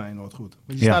geheel bij Feyenoord goed?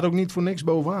 Want je staat ook niet voor niks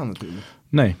bovenaan natuurlijk.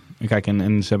 Nee. Kijk,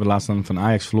 en ze hebben laatst dan van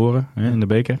Ajax verloren in de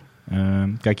beker.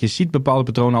 Kijk, je ziet bepaalde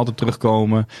patronen altijd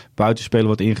terugkomen. Buitenspelen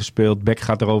wordt ingespeeld. Beck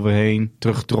gaat eroverheen.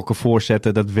 Teruggetrokken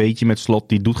voorzetten. Dat weet je met Slot.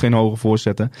 Die doet geen hoge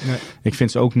voorzetten. Nee. Ik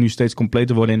vind ze ook nu steeds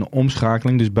completer worden in de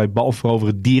omschakeling. Dus bij bal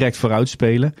veroveren direct vooruit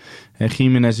spelen. En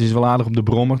Gimenez is wel aardig op de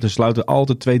brommer. Er sluiten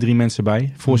altijd 2-3 mensen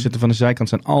bij. Voorzetten van de zijkant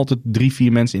zijn altijd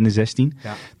 3-4 mensen in de 16.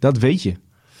 Ja. Dat weet je.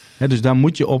 Dus daar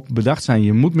moet je op bedacht zijn.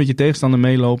 Je moet met je tegenstander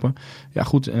meelopen. Ja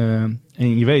goed, en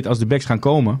je weet als de backs gaan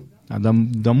komen... Nou,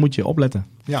 dan moet je opletten.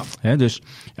 Ja. Dus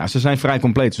ze zijn vrij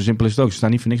compleet. Zo simpel is het ook. Ze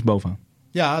staan niet voor niks bovenaan.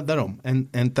 Ja, daarom.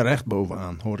 En terecht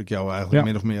bovenaan, hoor ik jou eigenlijk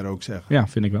min of meer ook zeggen. Ja,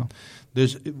 vind ik wel.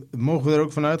 Dus mogen we er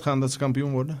ook van uitgaan dat ze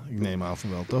kampioen worden? Ik neem aan van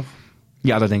wel, toch?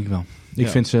 Ja, dat denk ik wel. Ik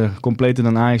vind ze completer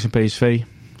dan Ajax en PSV.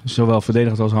 Zowel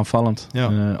verdedigend als aanvallend.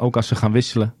 Ja. Ook als ze gaan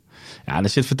wisselen. Ja, er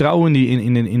zit vertrouwen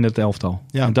in dat elftal.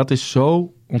 Ja. En dat is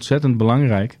zo ontzettend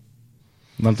belangrijk.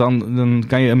 Want dan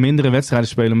kan je een mindere wedstrijden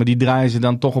spelen, maar die draaien ze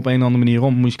dan toch op een of andere manier om.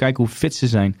 Moet je eens kijken hoe fit ze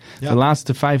zijn. Ja. De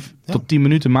laatste 5 tot 10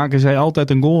 minuten maken zij altijd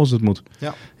een goal als het moet.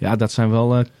 Ja, dat zijn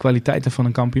wel kwaliteiten van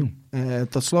een kampioen.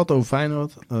 Tot slot over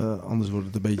Feyenoord. Anders wordt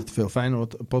het een beetje te veel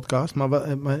Feyenoord-podcast. Maar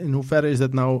in hoeverre is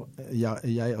dat nou...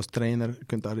 jij als trainer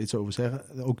kunt daar iets over zeggen.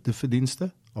 Ook de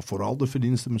verdiensten, of vooral de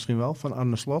verdiensten misschien wel... van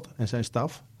Arne Slot en zijn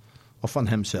staf. Of van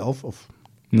hemzelf, of...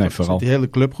 Nee, vooral. Zit die hele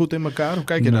club goed in elkaar? Hoe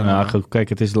kijk je daar naar? Kijk,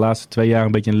 het is de laatste 2 jaar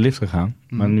een beetje in de lift gegaan.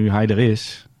 Maar nu hij er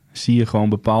is, zie je gewoon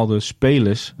bepaalde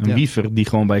spelers. Een Wiever die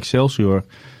gewoon bij Excelsior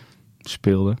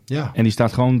speelde. Ja. En die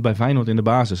staat gewoon bij Feyenoord in de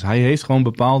basis. Hij heeft gewoon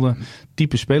bepaalde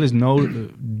type spelers nodig.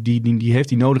 Die heeft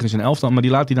hij nodig in zijn elftal. Maar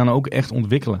die laat hij dan ook echt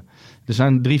ontwikkelen. Er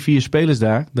zijn 3-4 spelers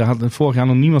daar. Daar had vorig jaar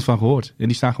nog niemand van gehoord. En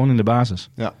die staan gewoon in de basis.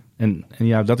 Ja. En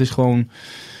ja, dat is gewoon...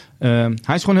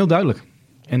 hij is gewoon heel duidelijk.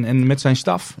 En met zijn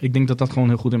staf, ik denk dat dat gewoon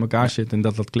heel goed in elkaar zit en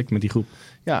dat klikt met die groep.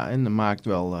 Ja, en dat maakt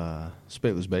wel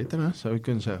spelers beter, hè? Zou je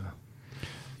kunnen zeggen.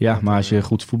 Ja, maar als je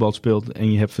goed voetbal speelt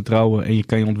en je hebt vertrouwen en je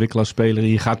kan je ontwikkelen als speler en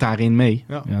je gaat daarin mee,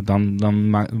 dan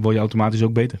word je automatisch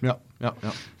ook beter. Ja.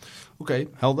 Oké,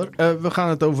 helder. We gaan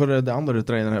het over de andere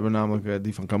trainer hebben, namelijk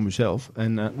die van Cambuur zelf.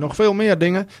 En nog veel meer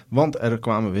dingen, want er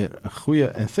kwamen weer goede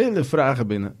en vele vragen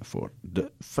binnen voor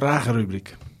de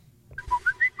vragenrubriek.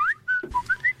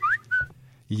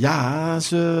 Ja,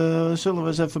 zullen we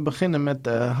eens even beginnen met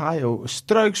Hajo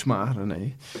Struiksma,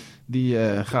 René. Die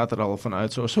gaat er al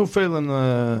vanuit, zoals zoveel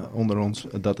onder ons,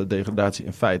 dat de degradatie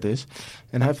een feit is.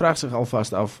 En hij vraagt zich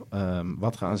alvast af,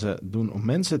 wat gaan ze doen om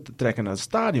mensen te trekken naar het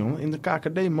stadion? In de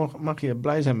KKD mag je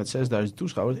blij zijn met 6000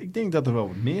 toeschouwers. Ik denk dat er wel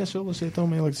wat meer zullen zitten,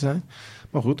 om eerlijk te zijn.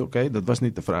 Maar goed, oké, dat was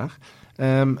niet de vraag.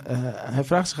 Hij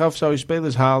vraagt zich af, zou je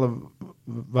spelers halen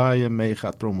waar je mee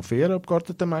gaat promoveren op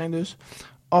korte termijn dus?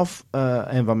 Of,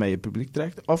 en waarmee je publiek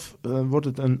trekt, of wordt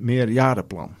het een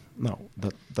meerjarenplan? Nou,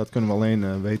 dat kunnen we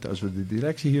alleen weten als we de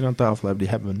directie hier aan tafel hebben. Die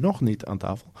hebben we nog niet aan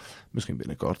tafel, misschien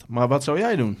binnenkort. Maar wat zou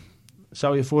jij doen?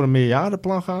 Zou je voor een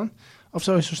meerjarenplan gaan? Of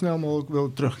zou je zo snel mogelijk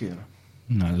willen terugkeren?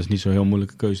 Nou, dat is niet zo'n heel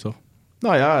moeilijke keuze, toch?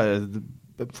 Nou ja,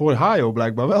 voor Hajo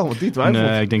blijkbaar wel, want die twijfelt.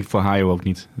 Nee, ik denk voor Hajo ook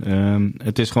niet.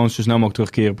 Het is gewoon zo snel mogelijk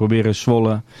terugkeren. Proberen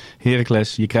Zwolle,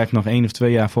 Heracles. Je krijgt nog 1 of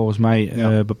 2 jaar volgens mij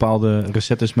bepaalde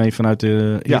recettes mee vanuit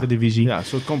de Eredivisie. Ja, een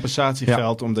soort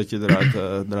compensatiegeld omdat je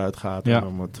eruit gaat. En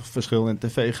om het verschil in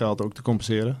tv-geld ook te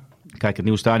compenseren. Kijk, het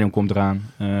nieuwe stadion komt eraan.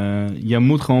 Je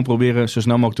moet gewoon proberen zo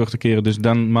snel mogelijk terug te keren. Dus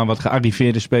dan maar wat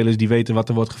gearriveerde spelers die weten wat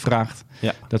er wordt gevraagd.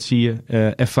 Ja. Dat zie je.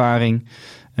 Ervaring.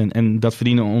 En dat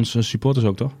verdienen onze supporters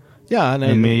ook, toch? Ja, nee.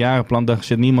 Een meerjarenplan, daar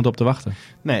zit niemand op te wachten.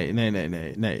 Nee.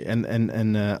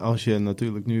 En als je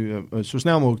natuurlijk nu zo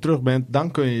snel mogelijk terug bent,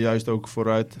 dan kun je juist ook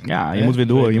vooruit. Ja, je moet weer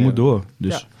door. Je moet door.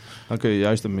 Dus. Ja, dan kun je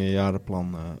juist een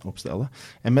meerjarenplan opstellen.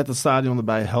 En met het stadion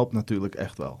erbij helpt natuurlijk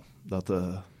echt wel.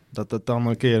 Dat het dan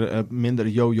een keer minder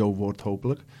yo-yo wordt,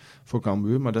 hopelijk, voor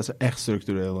Cambuur. Maar dat ze echt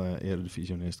structureel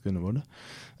eredivisionist kunnen worden.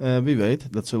 Wie weet,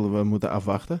 dat zullen we moeten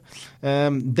afwachten.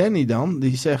 Danny dan,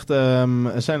 die zegt,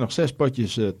 er zijn nog 6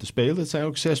 potjes te spelen. Het zijn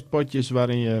ook 6 potjes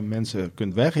waarin je mensen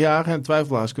kunt wegjagen en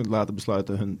twijfelaars kunt laten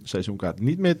besluiten hun seizoenkaart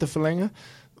niet meer te verlengen.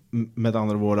 Met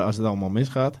andere woorden, als het allemaal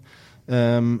misgaat.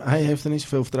 Hij heeft er niet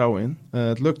zoveel vertrouwen in.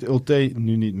 Het lukt Ulte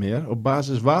nu niet meer. Op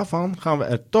basis waarvan gaan we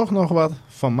er toch nog wat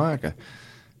van maken?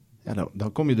 Ja,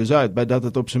 dan kom je dus uit bij dat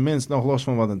het op zijn minst, nog los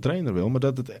van wat een trainer wil, maar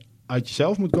dat het uit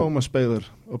jezelf moet komen als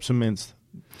speler, op zijn minst.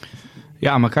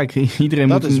 Ja, maar kijk, iedereen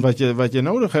dat moet... Dat is wat je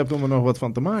nodig hebt om er nog wat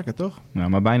van te maken, toch? Ja,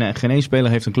 maar bijna geen één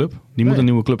speler heeft een club. Die moet een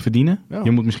nieuwe club verdienen. Ja.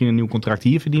 Je moet misschien een nieuw contract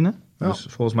hier verdienen. Ja. Dus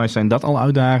volgens mij zijn dat al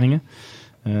uitdagingen.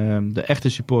 De echte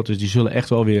supporters die zullen echt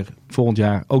wel weer volgend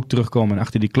jaar ook terugkomen en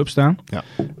achter die club staan. Ja.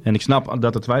 En ik snap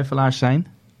dat er twijfelaars zijn.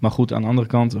 Maar goed, aan de andere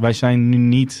kant, wij zijn nu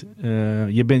niet...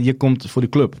 je komt voor de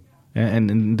club.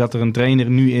 En dat er een trainer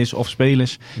nu is of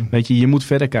spelers, weet je moet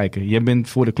verder kijken. Je bent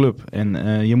voor de club en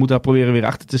je moet daar proberen weer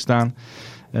achter te staan.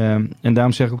 En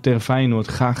daarom zeg ik ook tegen Feyenoord,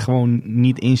 ga gewoon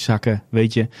niet inzakken.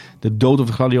 Weet je, de dood of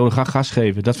de gladiolen, ga gas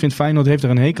geven. Dat vindt Feyenoord, heeft er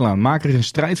een hekel aan. Maak er een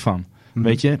strijd van.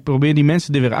 Weet je, probeer die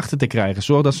mensen er weer achter te krijgen.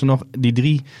 Zorg dat ze nog die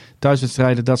 3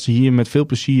 thuiswedstrijden, dat ze hier met veel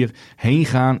plezier heen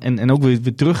gaan en ook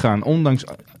weer teruggaan. Ondanks,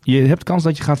 je hebt kans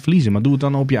dat je gaat verliezen, maar doe het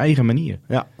dan op je eigen manier.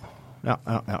 Ja.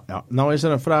 Nou is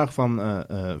er een vraag van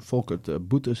Volkert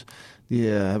Boetes. Die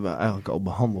hebben we eigenlijk al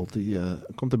behandeld. Die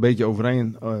komt een beetje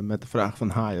overeen met de vraag van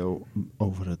Hajo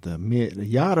over het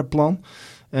meerjarenplan.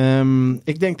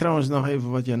 Ik denk trouwens nog even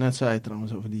wat je net zei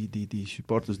trouwens over die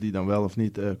supporters die dan wel of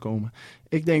niet komen.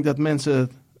 Ik denk dat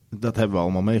mensen, dat hebben we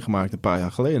allemaal meegemaakt een paar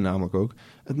jaar geleden namelijk ook,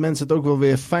 dat mensen het ook wel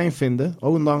weer fijn vinden,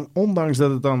 ondanks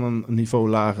dat het dan een niveau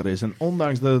lager is en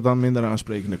ondanks dat het dan minder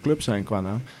aansprekende clubs zijn qua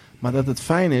naam. Maar dat het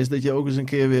fijn is dat je ook eens een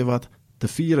keer weer wat te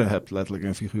vieren hebt, letterlijk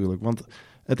en figuurlijk. Want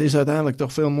het is uiteindelijk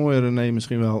toch veel mooier, René,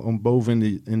 misschien wel, om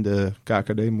boven in de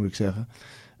KKD, moet ik zeggen,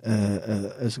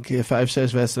 eens een keer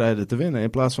 5-6 wedstrijden te winnen. In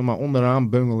plaats van maar onderaan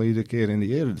bungelen iedere keer in de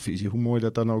Eredivisie. Hoe mooi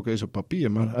dat dan ook is op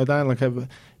papier. Maar uiteindelijk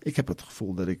ik heb het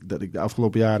gevoel dat ik de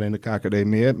afgelopen jaren in de KKD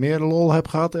meer lol heb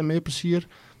gehad en meer plezier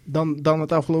dan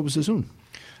het afgelopen seizoen.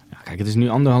 Ja, kijk, het is nu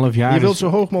 1,5 jaar. Je wilt zo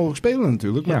hoog mogelijk spelen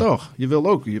natuurlijk, maar Ja. toch. Je wil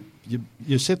ook,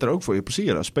 je zit er ook voor je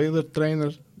plezier als speler,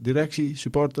 trainer, directie,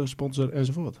 supporter, sponsor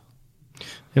enzovoort.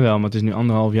 Jawel, maar het is nu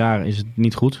 1,5 jaar is het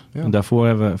niet goed. Ja. En daarvoor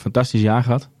hebben we een fantastisch jaar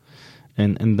gehad.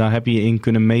 En daar heb je je in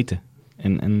kunnen meten.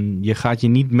 En je gaat je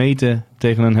niet meten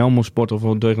tegen een Helmond Sport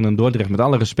of tegen een Dordrecht. Met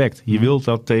alle respect. Je wilt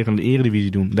dat tegen de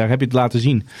Eredivisie doen. Daar heb je het laten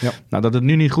zien. Ja. Nou, dat het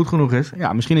nu niet goed genoeg is.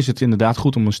 Ja, misschien is het inderdaad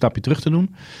goed om een stapje terug te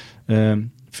doen.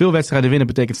 Veel wedstrijden winnen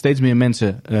betekent steeds meer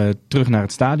mensen terug naar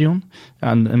het stadion. Ja,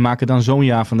 en maak er dan zo'n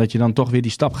jaar van dat je dan toch weer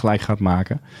die stap gelijk gaat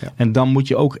maken. Ja. En dan moet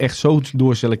je ook echt zo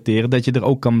doorselecteren dat je er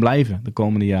ook kan blijven de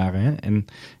komende jaren. Hè? En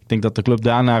ik denk dat de club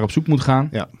daarnaar op zoek moet gaan.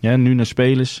 Ja. Ja, nu naar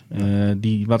spelers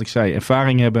die, wat ik zei,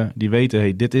 ervaring hebben. Die weten,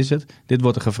 hey, dit is het. Dit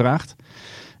wordt er gevraagd.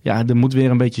 Ja, er moet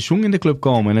weer een beetje zoen in de club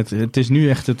komen. En het is nu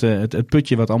echt het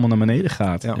putje wat allemaal naar beneden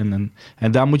gaat. Ja.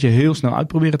 En daar moet je heel snel uit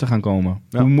proberen te gaan komen.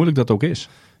 Ja. Hoe moeilijk dat ook is.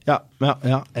 Ja.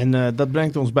 En dat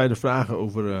brengt ons bij de vragen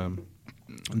over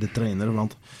de trainer.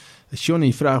 Want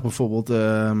Johnny vraagt bijvoorbeeld,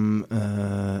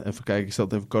 even kijken, ik zal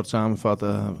het even kort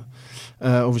samenvatten.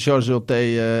 Over Georges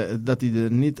Ulte, dat hij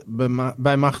er niet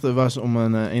bij machten was om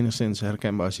een enigszins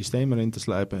herkenbaar systeem erin te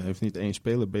slijpen. Hij heeft niet één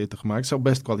speler beter gemaakt. Zou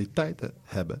best kwaliteiten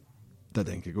hebben. Dat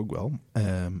denk ik ook wel.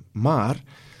 Maar,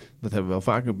 dat hebben we wel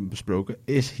vaker besproken,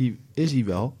 is hij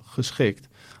wel geschikt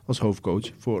als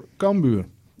hoofdcoach voor Cambuur?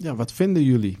 Ja, wat vinden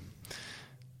jullie?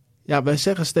 Ja, wij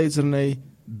zeggen steeds, René,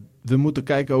 we moeten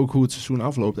kijken ook hoe het seizoen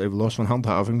afloopt. Even los van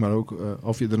handhaving, maar ook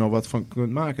of je er nog wat van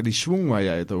kunt maken. Die schwung waar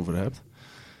jij het over hebt.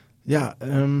 Ja,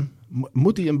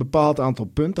 moet hij een bepaald aantal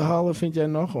punten halen, vind jij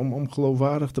nog? Om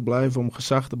geloofwaardig te blijven, om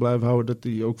gezag te blijven houden.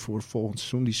 Dat hij ook voor volgend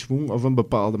seizoen die schwung, of een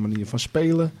bepaalde manier van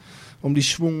spelen, om die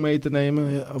schwung mee te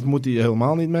nemen. Of moet hij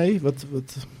helemaal niet mee? Wat?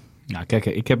 Nou, kijk,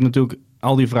 ik heb natuurlijk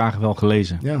al die vragen wel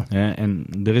gelezen. Ja. En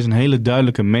er is een hele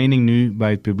duidelijke mening nu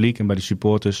bij het publiek en bij de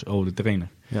supporters over de trainer.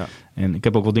 Ja. En ik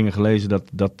heb ook wel dingen gelezen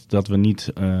dat we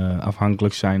niet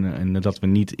afhankelijk zijn en dat we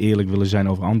niet eerlijk willen zijn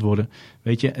over antwoorden.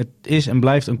 Weet je, het is en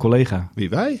blijft een collega. Wie,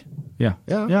 wij? Ja,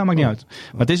 maakt niet uit.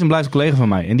 Maar het is en blijft een collega van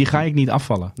mij en die ga ik niet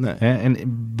afvallen. Nee. En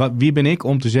wie ben ik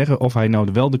om te zeggen of hij nou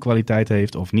wel de kwaliteit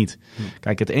heeft of niet?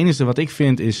 Kijk, het enige wat ik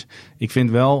vind is,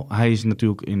 hij is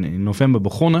natuurlijk in november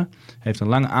begonnen, heeft een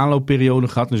lange aanloopperiode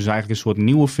gehad, dus eigenlijk een soort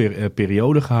nieuwe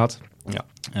periode gehad. Ja.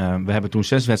 We hebben toen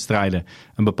 6 wedstrijden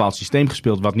een bepaald systeem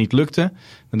gespeeld wat niet lukte.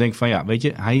 Dan denk ik van ja, weet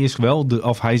je, hij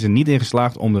is er niet in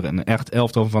geslaagd om er een echt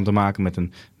elftal van te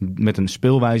maken met een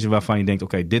speelwijze waarvan je denkt,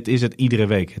 oké, dit is het iedere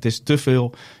week. Het is te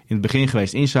veel in het begin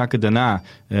geweest inzakken, daarna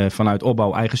vanuit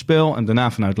opbouw eigen spel en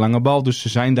daarna vanuit lange bal. Dus ze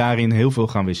zijn daarin heel veel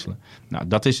gaan wisselen. Nou,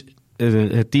 dat is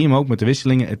het team ook met de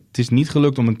wisselingen. Het is niet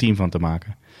gelukt om een team van te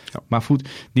maken. Ja. Maar goed,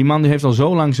 die man die heeft al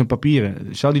zo lang zijn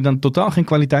papieren. Zou hij dan totaal geen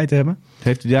kwaliteit hebben?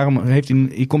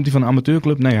 Komt hij van een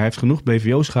amateurclub? Nee, hij heeft genoeg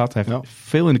BVO's gehad. Hij heeft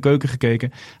veel in de keuken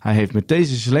gekeken. Hij heeft met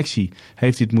deze selectie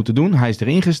heeft hij het moeten doen. Hij is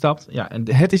erin gestapt. Ja,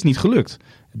 en het is niet gelukt.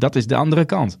 Dat is de andere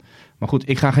kant. Maar goed,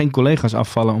 ik ga geen collega's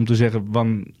afvallen om te zeggen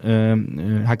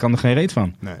hij kan er geen reet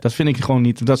van. Nee. Dat vind ik gewoon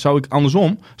niet. Dat zou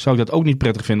ik dat ook niet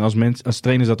prettig vinden als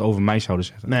trainers dat over mij zouden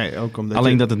zeggen. Nee, ook omdat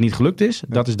alleen dat het niet gelukt is,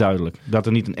 dat is duidelijk. Dat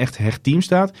er niet een echt hecht team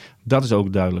staat, dat is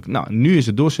ook duidelijk. Nou, nu is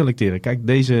het doorselecteren. Kijk,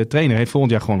 deze trainer heeft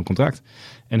volgend jaar gewoon een contract.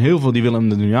 En heel veel die willen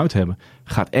hem er nu uit hebben.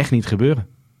 Gaat echt niet gebeuren.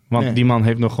 Want die man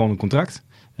heeft nog gewoon een contract.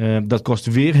 Dat kost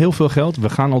weer heel veel geld. We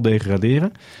gaan al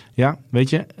degraderen. Ja, weet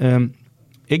je.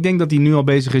 Ik denk dat hij nu al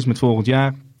bezig is met volgend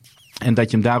jaar. En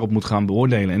dat je hem daarop moet gaan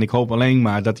beoordelen. En ik hoop alleen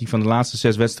maar dat hij van de laatste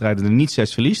 6 wedstrijden er niet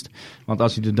 6 verliest. Want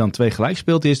als hij er dan 2 gelijk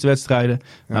speelt de eerste wedstrijden,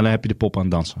 dan heb je de pop aan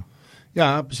het dansen.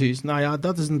 Ja, precies. Nou ja,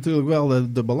 dat is natuurlijk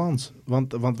wel de balans.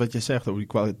 Want wat je zegt over die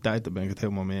kwaliteit, daar ben ik het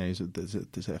helemaal mee eens.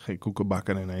 Het is echt geen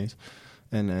koekenbakker ineens.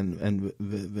 En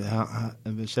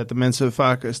we zetten mensen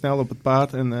vaak snel op het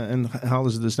paard en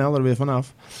halen ze er sneller weer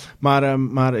vanaf.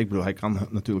 Maar ik bedoel, hij kan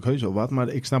natuurlijk heus wel wat. Maar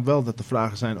ik snap wel dat er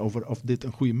vragen zijn over of dit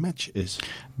een goede match is.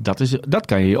 Dat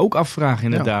kan je je ook afvragen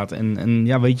inderdaad. Ja. En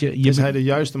ja, weet je... Is hij de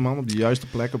juiste man op de juiste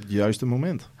plek op het juiste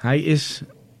moment? Hij is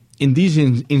in die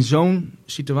zin in zo'n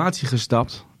situatie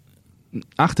gestapt.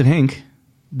 Achter Henk,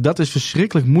 dat is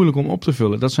verschrikkelijk moeilijk om op te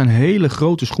vullen. Dat zijn hele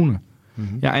grote schoenen.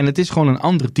 Mm-hmm. Ja, en het is gewoon een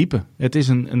ander type. Het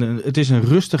is een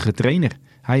rustige trainer.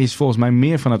 Hij is volgens mij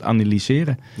meer van het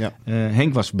analyseren. Ja.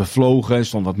 Henk was bevlogen,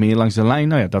 stond wat meer langs de lijn.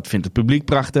 Nou ja, dat vindt het publiek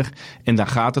prachtig. En dan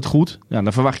gaat het goed. Ja,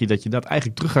 dan verwacht je dat je dat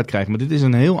eigenlijk terug gaat krijgen. Maar dit is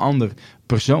een heel ander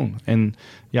persoon. En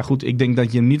ja goed, ik denk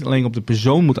dat je hem niet alleen op de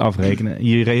persoon moet afrekenen.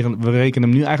 We rekenen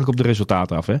hem nu eigenlijk op de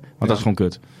resultaten af. Hè? Want dat is gewoon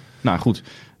kut. Nou goed.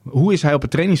 Hoe is hij op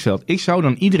het trainingsveld? Ik zou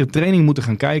dan iedere training moeten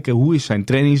gaan kijken. Hoe is zijn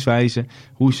trainingswijze?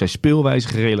 Hoe is zijn speelwijze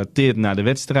gerelateerd naar de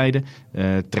wedstrijden?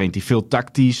 Traint hij veel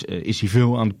tactisch? Is hij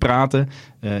veel aan het praten?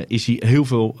 Is hij heel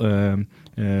veel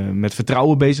met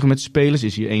vertrouwen bezig met spelers?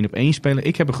 Is hij 1-op-1 speler?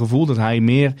 Ik heb het gevoel dat hij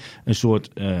meer een soort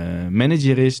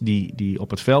manager is die op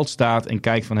het veld staat en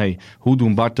kijkt van hey, hoe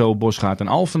doen Barto, Bosgaard en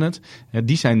Alphen het?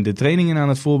 Die zijn de trainingen aan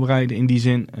het voorbereiden in die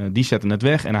zin. Die zetten het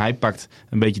weg en hij pakt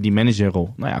een beetje die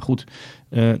managerrol. Nou ja, goed.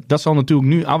 Dat zal natuurlijk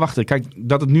nu afwachten. Kijk,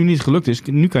 dat het nu niet gelukt is.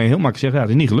 Nu kan je heel makkelijk zeggen, ja,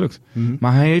 het is niet gelukt. Mm-hmm.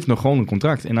 Maar hij heeft nog gewoon een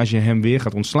contract. En als je hem weer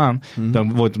gaat ontslaan,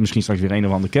 dan wordt het misschien straks weer een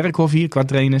of ander kerkhof hier qua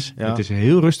trainers. Ja. Het is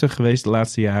heel rustig geweest de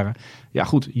laatste jaren. Ja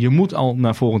goed, je moet al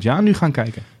naar volgend jaar nu gaan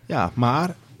kijken. Ja,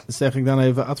 maar, zeg ik dan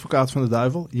even advocaat van de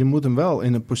duivel, je moet hem wel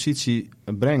in een positie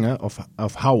brengen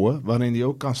of houden waarin hij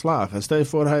ook kan slagen. Stel je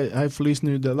voor, hij verliest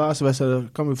nu de laatste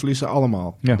wedstrijd, Cambuur verliezen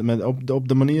allemaal. Ja. Op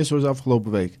de manier zoals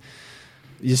afgelopen week.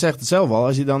 Je zegt het zelf al,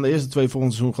 als je dan de eerste 2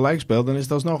 volgende seizoen gelijk speelt, dan is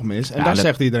het alsnog mis. En dan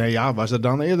zegt iedereen, ja, was het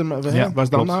dan eerder? Ja, was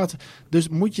dan na? Dus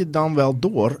moet je dan wel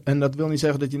door? En dat wil niet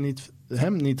zeggen dat je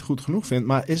hem niet goed genoeg vindt,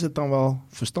 maar is het dan wel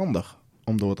verstandig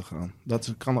om door te gaan?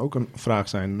 Dat kan ook een vraag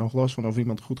zijn, nog los van of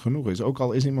iemand goed genoeg is. Ook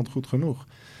al is iemand goed genoeg.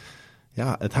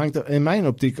 Ja, het hangt er in mijn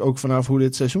optiek ook vanaf hoe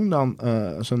dit seizoen dan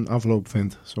zijn afloop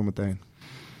vindt, zometeen.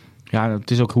 Ja,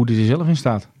 het is ook hoe hij er zelf in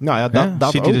staat. Nou ja,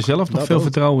 dat zit hij er zelf nog veel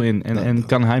vertrouwen in? En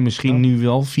kan hij misschien nu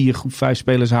wel 5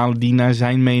 spelers halen die naar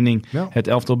zijn mening het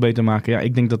elftal beter maken? Ja,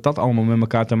 ik denk dat dat allemaal met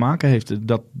elkaar te maken heeft.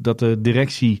 Dat de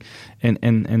directie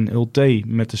en Ulte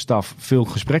met de staf veel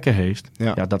gesprekken heeft.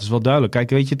 Ja, dat is wel duidelijk. Kijk,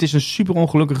 weet je, het is een super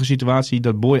ongelukkige situatie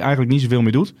dat Boy eigenlijk niet zoveel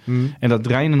meer doet. En dat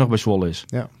Reiner nog bij Zwolle is.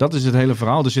 Ja. Dat is het hele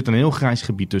verhaal. Er zit een heel grijs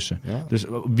gebied tussen. Ja. Dus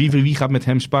wie gaat met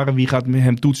hem sparren? Wie gaat met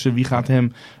hem toetsen? Wie gaat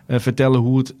hem vertellen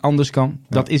hoe het anders kan?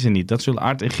 Dat is er niet. Dat zullen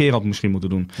Art en Gerald misschien moeten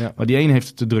doen. Ja. Maar die ene heeft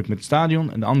het te druk met het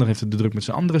stadion en de andere heeft het te druk met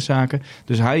zijn andere zaken.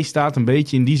 Dus hij staat een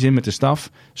beetje in die zin met de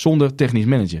staf zonder technisch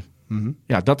manager. Mm-hmm.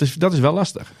 Ja, dat is wel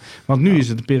lastig. Want nu is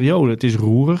het een periode, het is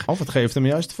roerig. Of het geeft hem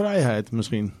juist vrijheid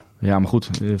misschien. Ja, maar goed,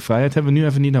 vrijheid hebben we nu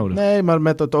even niet nodig. Nee, maar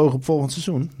met het oog op volgend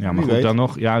seizoen. Ja, maar goed, dan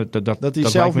nog. Ja, dat hij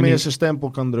zelf meer zijn stempel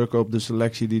kan drukken op de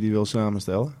selectie die hij wil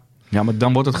samenstellen. Ja, maar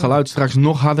dan wordt het geluid straks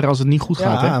nog harder als het niet goed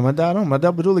gaat. Ja, hè? maar daarom. Maar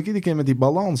dat bedoel ik iedere keer met die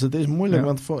balans. Het is moeilijk,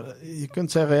 want je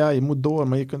kunt zeggen, ja, je moet door.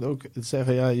 Maar je kunt ook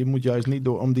zeggen, ja, je moet juist niet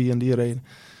door om die en die reden.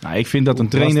 Nou, ik vind dat een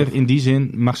trainer in die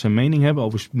zin mag zijn mening hebben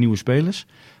over nieuwe spelers.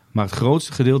 Maar het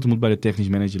grootste gedeelte moet bij de technisch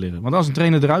manager liggen. Want als een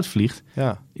trainer eruit vliegt,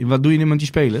 wat doe je nu met die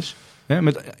spelers?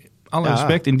 Met alle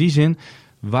respect in die zin,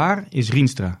 waar is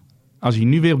Rienstra? Als hij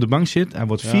nu weer op de bank zit, hij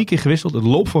wordt 4 keer gewisseld, het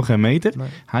loopt voor geen meter. Nee.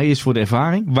 Hij is voor de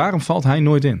ervaring. Waarom valt hij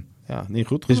nooit in? Ja, niet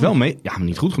goed genoeg. Is wel maar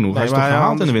niet goed genoeg. Hij is toch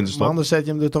gehaald in de winterstop. Anders zet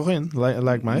je hem er toch in,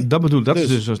 lijkt mij.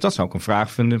 Dat zou ik een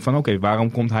vraag vinden van oké,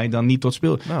 waarom komt hij dan niet tot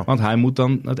speel? Nou. Want hij moet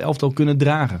dan het elftal kunnen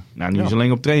dragen. Nou, nu is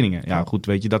alleen op trainingen. Ja, goed,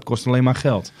 weet je, dat kost alleen maar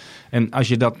geld. En als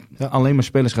je dat alleen maar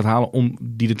spelers gaat halen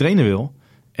die de trainer wil,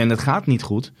 en het gaat niet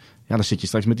goed, ja, dan zit je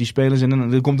straks met die spelers en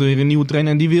dan komt er weer een nieuwe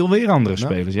trainer en die wil weer andere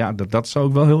spelers. Ja, dat zou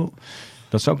ik wel heel...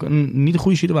 Dat zou ik niet een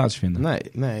goede situatie vinden.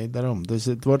 Nee, daarom. Dus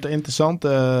het wordt een interessant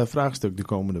vraagstuk de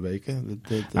komende weken.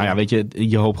 Nou ja, weet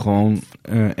je hoopt gewoon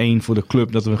voor de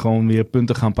club dat we gewoon weer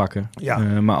punten gaan pakken.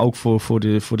 Ja. Maar ook voor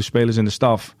de spelers en de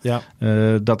staf. Ja.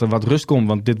 Dat er wat rust komt,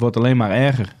 want dit wordt alleen maar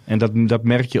erger. En dat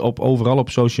merk je overal op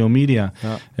social media.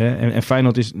 Ja. En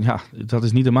Feyenoord is, dat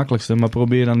is niet de makkelijkste. Maar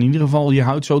probeer dan in ieder geval je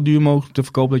huid zo duur mogelijk te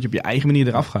verkopen dat je op je eigen manier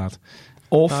eraf gaat.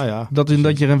 Of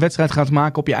dat je een wedstrijd gaat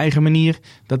maken op je eigen manier.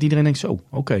 Dat iedereen denkt zo,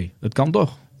 oké, het kan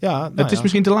toch. Ja, het is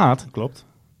misschien te laat. Klopt.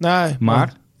 Nee,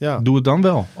 maar doe het dan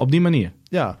wel, op die manier.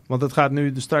 Ja, want het gaat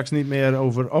nu straks niet meer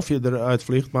over of je eruit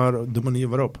vliegt, maar de manier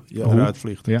waarop je eruit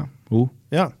vliegt. Ja, hoe?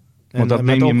 Ja. Want dat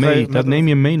neem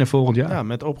je mee naar volgend jaar. Ja,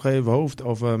 met opgeheven hoofd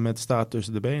of met staart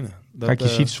tussen de benen. Kijk, je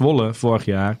ziet Zwolle vorig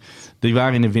jaar. Die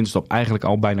waren in de winterstop eigenlijk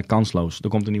al bijna kansloos. Er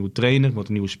komt een nieuwe trainer, er wordt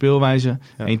een nieuwe speelwijze.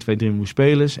 1, 2, 3 nieuwe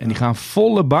spelers. En die gaan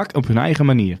volle bak op hun eigen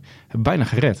manier. Hebben bijna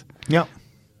gered. Ja.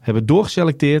 Hebben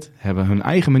doorgeselecteerd, hebben hun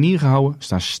eigen manier gehouden.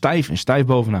 Staan stijf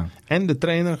bovenaan. En de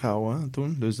trainer gehouden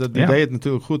toen. Dus die deed het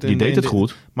natuurlijk goed. Die deed het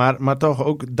goed. Maar toch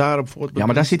ook daarop voort. Ja,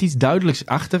 maar daar zit iets duidelijks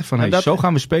achter. Van zo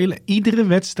gaan we spelen. Iedere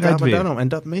wedstrijd weer. Daarom. En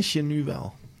dat mis je nu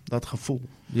wel. Dat gevoel.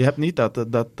 Je hebt niet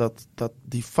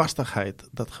die vastigheid.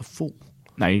 Dat gevoel.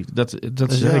 Nee,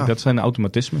 dat zijn de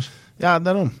automatismes. Ja,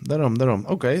 daarom.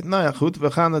 Oké, nou ja, goed.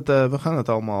 We gaan het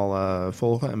allemaal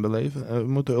volgen en beleven.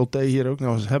 We moeten Ulte hier ook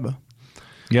nog eens hebben.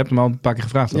 Je hebt hem al een paar keer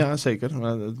gevraagd, toch? Ja, zeker.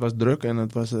 Maar het was druk en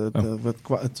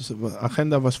de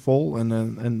agenda was vol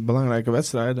en belangrijke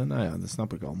wedstrijden. Nou ja, dat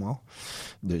snap ik allemaal.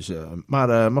 Dus,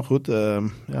 maar goed,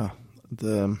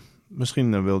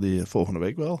 misschien wil hij volgende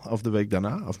week wel, of de week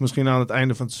daarna. Of misschien aan het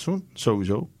einde van het seizoen,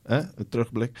 sowieso. Het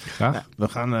terugblik. Graag. Ja, we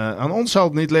gaan, aan ons zal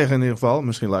het niet liggen in ieder geval.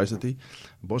 Misschien luistert hij.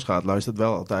 Bosgaard luistert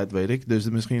wel altijd, weet ik. Dus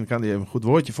misschien kan hij even een goed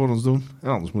woordje voor ons doen. En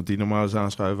anders moet hij nog maar eens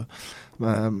aanschuiven.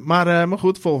 Maar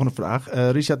goed, volgende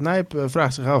vraag. Richard Nijp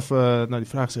vraagt zich af, die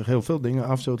vraagt zich heel veel dingen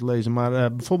af zo te lezen.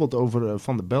 Maar bijvoorbeeld over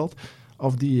Van der Belt.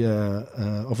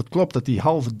 Of het klopt dat hij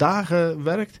halve dagen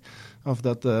werkt. Of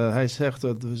dat hij zegt,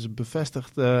 dat is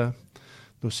bevestigd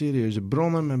door serieuze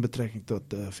bronnen met betrekking tot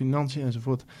financiën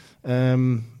enzovoort.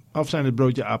 Of zijn het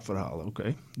broodje aap verhalen?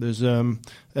 Oké. Dus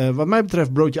wat mij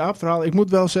betreft broodje aap verhaal. Ik moet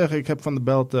wel zeggen, ik heb Van der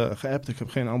Belt geappt. Ik heb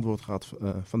geen antwoord gehad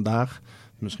vandaag.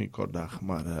 Misschien kort dag,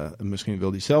 maar misschien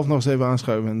wil hij zelf nog eens even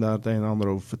aanschuiven en daar het een en ander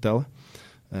over vertellen.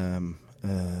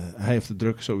 Hij heeft de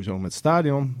druk sowieso met het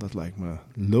stadion. Dat lijkt me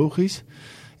logisch.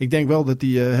 Ik denk wel dat hij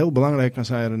heel belangrijk kan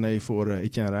zijn, René, voor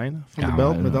Etienne Rijnen van der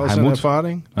Belt. Met al zijn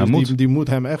ervaring. Dus die moet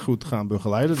hem echt goed gaan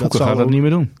begeleiden. Fouke gaat dat niet meer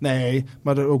doen. Nee,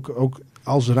 maar ook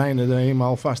als Rijnen er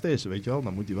eenmaal vast is, weet je wel.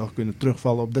 Dan moet hij wel kunnen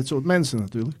terugvallen op dit soort mensen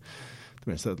natuurlijk.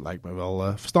 Tenminste, dat lijkt me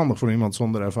wel verstandig voor iemand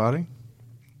zonder ervaring.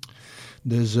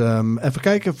 Dus even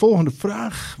kijken, volgende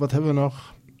vraag. Wat hebben we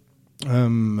nog?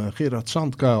 Gerard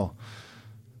Zandkuil.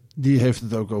 Die heeft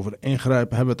het ook over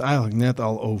ingrijpen. Hebben we het eigenlijk net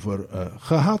al over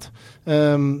gehad.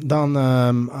 Dan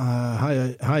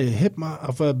Haje Hipma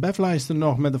of Beflijster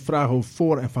nog met een vraag over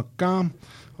Voor en Van Kaam.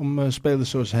 Om spelers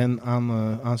zoals hen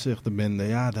aan zich te binden.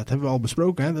 Ja, dat hebben we al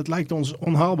besproken. Hè? Dat lijkt ons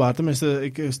onhaalbaar. Tenminste,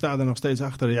 ik sta er nog steeds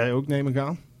achter. Jij ook, neem ik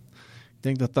aan. Ik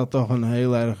denk dat dat toch een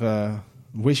heel erg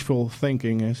wishful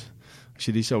thinking is. Als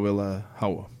je die zou willen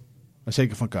houden. Maar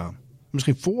zeker Van Kaam.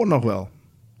 Misschien Voor nog wel.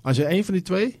 Als je één van die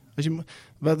twee...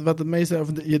 Wat het meeste...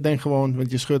 Je denkt gewoon,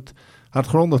 want je schudt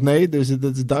hardgrondig nee. Dus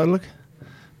dat is duidelijk.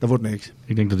 Dat wordt niks.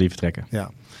 Ik denk dat die vertrekken.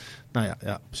 Ja. Nou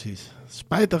ja, precies.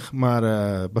 Spijtig, maar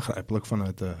begrijpelijk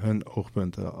vanuit hun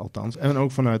oogpunt althans. En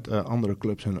ook vanuit andere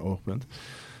clubs hun oogpunt.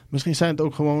 Misschien zijn het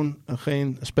ook gewoon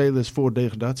geen spelers voor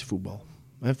degradatievoetbal.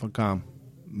 Van Kaam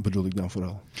bedoel ik dan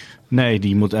vooral. Nee,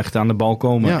 die moet echt aan de bal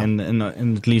komen. Ja.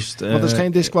 En het liefst... Want dat is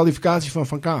geen disqualificatie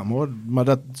van Kaam, hoor. Maar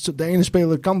de ene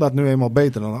speler kan dat nu eenmaal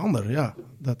beter dan de ander. Ja,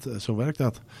 zo werkt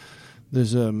dat.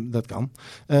 Dus dat kan.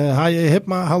 H.J.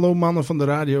 Hipma, hallo mannen van de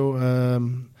radio.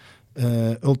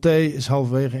 Ulte is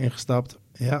halverwege ingestapt.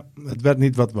 Ja, het werd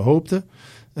niet wat we hoopten.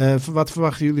 Wat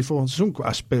verwachten jullie volgend seizoen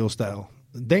qua speelstijl?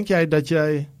 Denk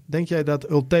jij dat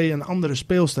Ulte een andere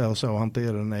speelstijl zou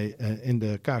hanteren in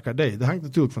de KKD? Dat hangt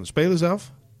natuurlijk van de spelers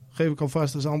af. Geef ik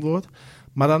alvast als antwoord.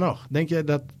 Maar dan nog, denk jij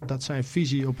dat zijn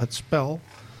visie op het spel,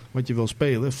 wat je wil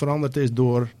spelen, veranderd is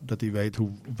doordat hij weet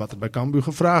wat er bij Cambuur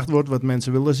gevraagd wordt, wat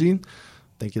mensen willen zien?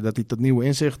 Denk je dat hij tot nieuwe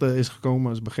inzichten is gekomen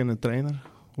als beginnend trainer?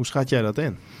 Hoe schat jij dat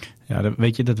in? Ja,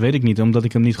 dat weet ik niet, omdat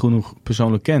ik hem niet genoeg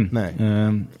persoonlijk ken. Nee.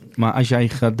 Maar als jij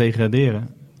gaat degraderen,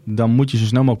 dan moet je zo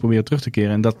snel mogelijk proberen terug te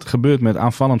keren. En dat gebeurt met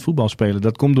aanvallend voetbal spelen.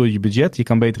 Dat komt door je budget. Je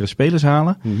kan betere spelers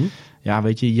halen. Mm-hmm. Ja,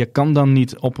 weet je kan dan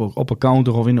niet op een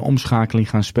counter of in de omschakeling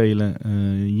gaan spelen.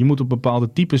 Je moet op bepaalde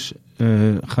types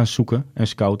gaan zoeken en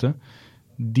scouten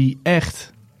die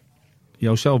echt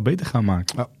jouzelf beter gaan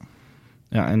maken. Ja,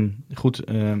 ja en goed...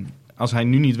 Als hij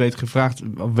nu niet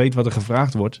weet wat er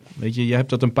gevraagd wordt. Weet je hebt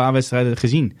dat een paar wedstrijden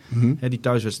gezien. Mm-hmm. Die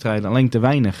thuiswedstrijden, alleen te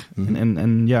weinig. Mm-hmm.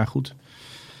 En ja, goed.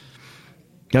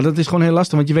 Ja, dat is gewoon heel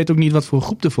lastig. Want je weet ook niet wat voor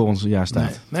groep er voor ons jaar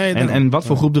staat. Nee, en wat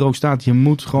voor groep er ook staat. Je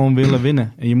moet gewoon willen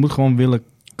winnen. En je moet gewoon willen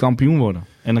kampioen worden.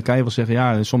 En dan kan je wel zeggen,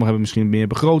 ja, sommigen hebben misschien meer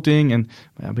begroting. En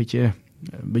ja,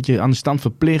 een beetje aan de stand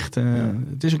verplicht.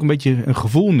 Het is ook een beetje een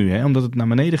gevoel nu. Hè? Omdat het naar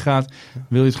beneden gaat,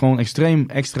 wil je het gewoon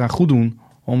extra goed doen.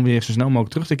 Om weer zo snel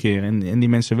mogelijk terug te keren. En die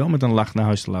mensen wel met een lach naar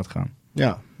huis te laten gaan.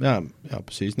 Ja,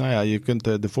 precies. Nou ja, je kunt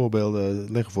de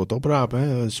voorbeelden liggen voor het oprapen.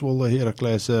 Hè? Zwolle,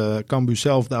 Heracles, Cambuur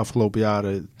zelf de afgelopen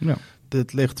jaren. Ja. Er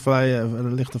ligt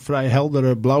een vrij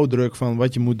heldere blauwdruk van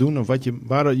wat je moet doen. Of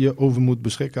waar je over moet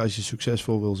beschikken als je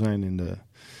succesvol wil zijn in de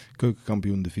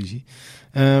keukenkampioen-divisie.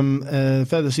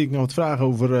 Verder zie ik nog wat vragen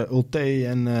over Ulte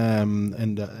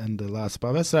en de laatste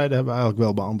paar wedstrijden hebben we eigenlijk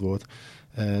wel beantwoord.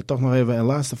 Toch nog even een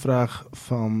laatste vraag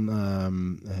van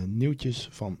nieuwtjes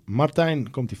van Martijn.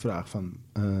 Komt die vraag van,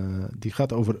 die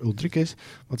gaat over Uldrikis.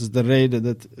 Wat is de reden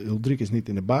dat Uldrikis niet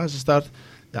in de basis start?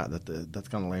 Ja, dat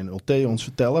kan alleen Ulte ons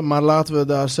vertellen. Maar laten we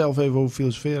daar zelf even over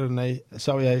filosoferen. Nee,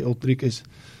 zou jij Uldrikis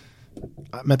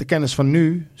met de kennis van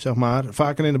nu, zeg maar,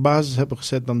 vaker in de basis hebben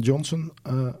gezet dan Johnson.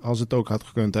 Als het ook had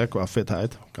gekund, hè, qua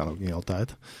fitheid. Kan ook niet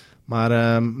altijd.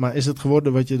 Maar is het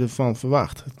geworden wat je ervan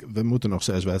verwacht? We moeten nog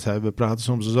 6 wedstrijden. We praten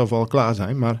soms alsof we al klaar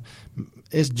zijn. Maar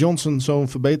is Johnson zo'n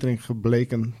verbetering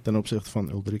gebleken ten opzichte van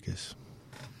Ulrikes?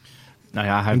 Nou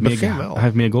ja, hij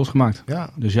heeft meer goals gemaakt. Ja.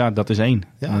 Dus ja, dat is 1.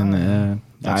 Ja.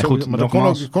 En, goed, maar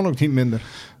dat kon ook niet minder.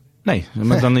 Nee,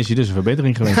 maar dan is hij dus een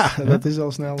verbetering geweest. Ja, dat is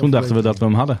al snel. Toen dachten we dat we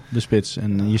hem hadden, de spits.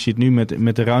 En je ziet nu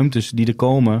met de ruimtes die er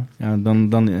komen, ja,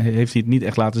 dan heeft hij het niet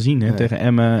echt laten zien. Hè? Nee. Tegen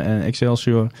Emmen en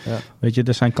Excelsior. Ja. Weet je,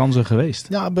 er zijn kansen geweest.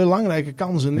 Ja, belangrijke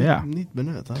kansen niet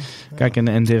benut. Hè? Ja. Kijk,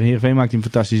 en tegen Heerenveen maakte hij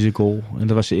een fantastische goal. En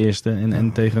dat was de eerste.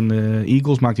 En tegen de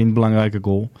Eagles maakte hij een belangrijke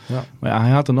goal. Ja. Maar ja,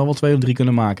 hij had er nog wel 2 of 3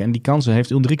 kunnen maken. En die kansen heeft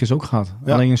Ulrikes ook gehad.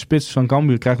 Ja. Alleen een spits van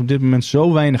Cambuur krijgt op dit moment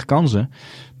zo weinig kansen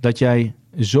dat jij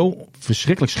zo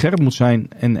verschrikkelijk scherp moet zijn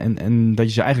en dat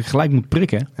je ze eigenlijk gelijk moet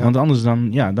prikken. Ja. Want anders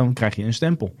dan krijg je een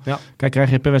stempel. Ja. Kijk, krijg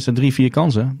je per wedstrijd 3, 4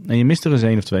 kansen en je mist er eens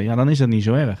 1 of 2, ja, dan is dat niet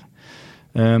zo erg.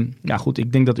 Ja goed,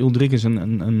 ik denk dat Ulrikes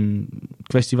een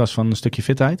kwestie was van een stukje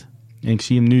fitheid. En ik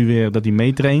zie hem nu weer dat hij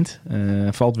meetraint.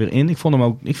 Valt weer in. Ik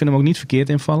vind hem ook niet verkeerd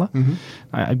invallen. Mm-hmm.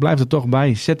 Nou ja, ik blijf er toch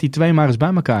bij. Zet die 2 maar eens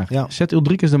bij elkaar. Ja. Zet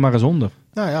Ulrikes er maar eens onder.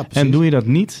 Ja, en doe je dat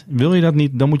niet, wil je dat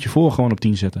niet, dan moet je voor gewoon op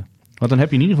 10 zetten. Want dan heb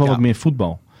je in ieder geval wat meer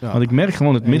voetbal. Ja. Want ik merk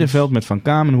gewoon het middenveld met Van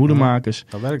Kamen, hoedemakers,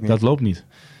 dat loopt niet.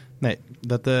 Nee.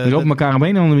 Die lopen elkaar op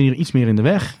een of andere manier iets meer in de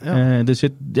weg. Ja.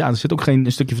 Er zit ook geen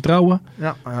een stukje vertrouwen.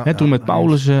 Toen met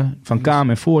Paulussen, Van Kamen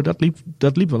en Voor,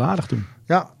 dat liep wel aardig toen.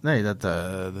 Ja, nee, dat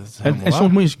is en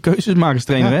soms moet je keuzes maken als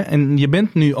trainer. Ja. Hè? En je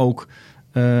bent nu ook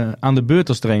aan de beurt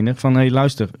als trainer van, hey,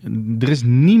 luister, er is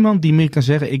niemand die meer kan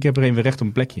zeggen, ik heb er even recht op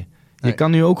een plekje. Nee. Je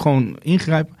kan nu ook gewoon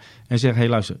ingrijpen en zeggen, hey,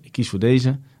 luister, ik kies voor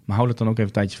deze, maar hou het dan ook even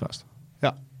een tijdje vast.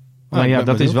 Ja. Maar ja,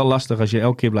 dat is wel lastig als je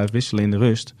elke keer blijft wisselen in de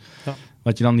rust. Ja.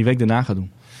 Wat je dan die week daarna gaat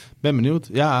doen. Ben benieuwd.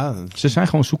 Ja. Ze zijn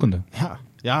gewoon zoekende.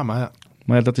 Ja, maar...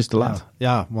 Maar dat is te laat.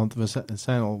 Ja, want we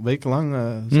zijn al wekenlang,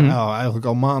 eigenlijk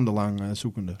al maandenlang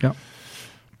zoekende. Ja.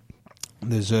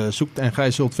 Dus zoekt en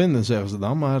gij zult vinden, zeggen ze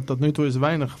dan. Maar tot nu toe is er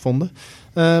weinig gevonden.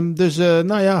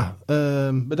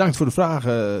 Bedankt voor de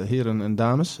vragen, heren en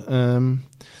dames.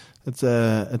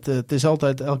 Het is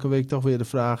altijd elke week toch weer de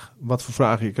vraag wat voor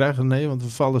vragen je krijgt. Nee, want we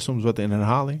vallen soms wat in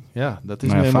herhaling. Ja, dat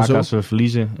is vaak zo. Als we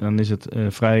verliezen, dan is het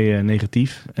vrij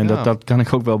negatief. En dat kan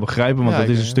ik ook wel begrijpen, want dat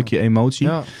is een stukje emotie.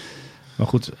 Ja. Maar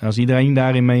goed, als iedereen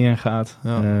daarin mee gaat...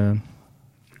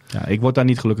 ik word daar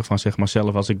niet gelukkig van, zeg maar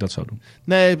zelf, als ik dat zou doen.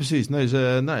 Nee, precies. Nee,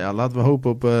 laten we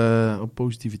hopen op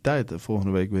positiviteit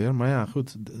volgende week weer. Maar ja,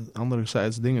 goed,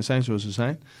 anderzijds, dingen zijn zoals ze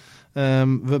zijn.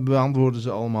 We beantwoorden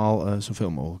ze allemaal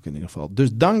zoveel mogelijk in ieder geval. Dus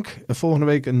dank. Volgende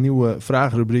week een nieuwe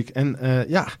vragenrubriek. En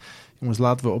jongens,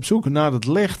 laten we op zoek naar het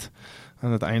licht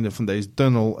aan het einde van deze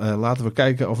tunnel. Laten we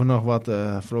kijken of er nog wat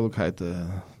vrolijkheid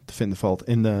te vinden valt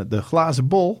in de glazen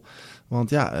bol. Want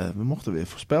we mochten weer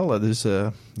voorspellen. Dus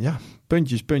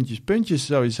puntjes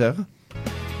zou je zeggen.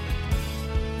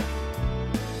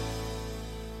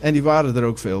 En die waren er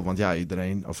ook veel, want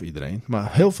iedereen, maar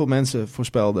heel veel mensen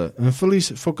voorspelden een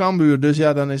verlies voor Cambuur. Dus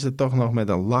ja, dan is het toch nog met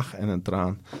een lach en een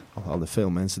traan. Al hadden veel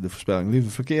mensen de voorspelling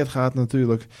liever verkeerd gaat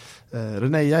natuurlijk.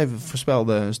 René, jij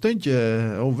voorspelde een stuntje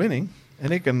overwinning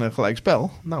en ik een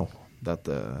gelijkspel. Nou,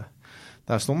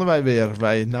 daar stonden wij weer.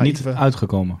 Wij naïeve, niet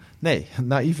uitgekomen. Nee,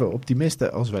 naïeve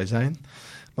optimisten als wij zijn.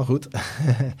 Maar goed,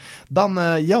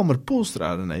 dan Jelmer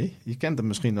Poelstra, René. Je kent hem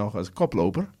misschien nog als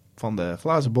koploper van de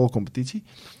glazen bolcompetitie,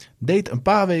 deed een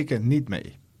paar weken niet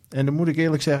mee. En dan moet ik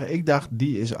eerlijk zeggen, ik dacht,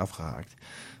 die is afgehaakt.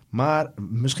 Maar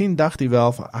misschien dacht hij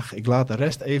wel van, ik laat de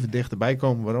rest even dichterbij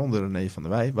komen, waaronder René van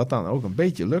der Wij, wat dan ook een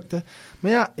beetje lukte.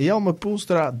 Maar ja, Jelmer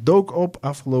Poelstra dook op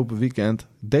afgelopen weekend,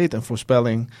 deed een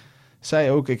voorspelling, zei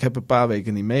ook, ik heb een paar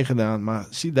weken niet meegedaan, maar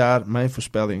zie daar, mijn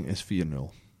voorspelling is 4-0.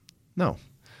 Nou,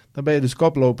 dan ben je dus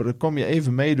koploper, dan kom je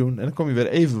even meedoen en dan kom je weer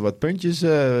even wat puntjes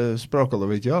sprokkelen,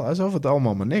 weet je wel. Alsof het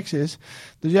allemaal maar niks is.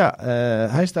 Dus ja,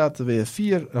 hij staat er weer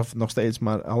 4, of nog steeds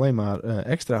maar alleen maar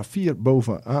extra 4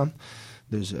 bovenaan.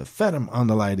 Dus ferm aan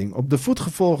de leiding. Op de voet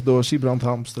gevolgd door Siebrand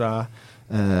Hamstra,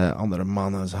 andere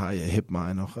mannen, Haaien, Hipma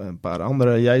en nog een paar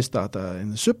andere. Jij staat in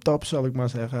de subtop, zal ik maar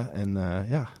zeggen. En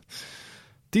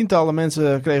tientallen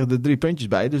mensen kregen er 3 puntjes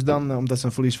bij. Dus dan, omdat ze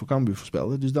een verlies voor Cambuur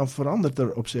voorspelden. Dus dan verandert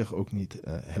er op zich ook niet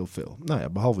heel veel. Nou ja,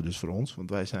 behalve dus voor ons. Want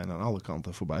wij zijn aan alle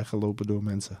kanten voorbij gelopen door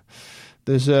mensen.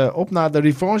 Dus op naar de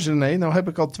revanche, René. Nou heb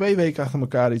ik al 2 weken achter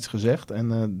elkaar iets gezegd.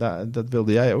 En dat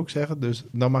wilde jij ook zeggen. Dus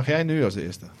dan mag jij nu als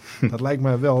eerste. Dat lijkt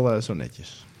me wel zo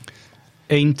netjes.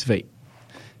 1-2.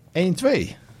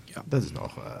 1-2? Ja. Dat is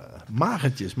nog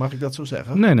magertjes, mag ik dat zo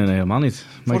zeggen? Nee, helemaal niet.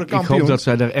 Maar ik hoop dat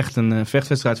zij er echt een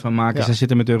vechtwedstrijd van maken. Ja. Zij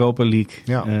zitten met de Europa League.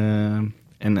 Ja.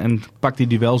 En pak die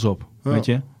duels op, weet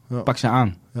je. Ja. Pak ze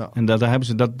aan. Ja. En daar hebben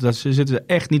ze zitten ze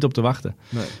echt niet op te wachten.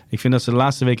 Nee. Ik vind dat ze de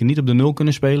laatste weken niet op de 0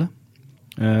 kunnen spelen.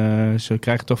 Ze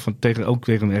krijgen toch ook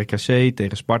tegen de RKC,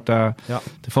 tegen Sparta. Ja.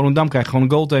 De Volendam krijgt gewoon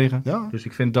een goal tegen. Ja. Dus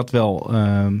ik vind dat wel...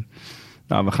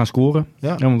 we gaan scoren.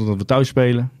 Ja. Omdat we thuis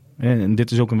spelen. En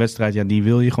dit is ook een wedstrijd, die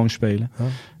wil je gewoon spelen. Ja.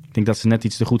 Ik denk dat ze net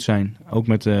iets te goed zijn. Ook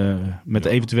met de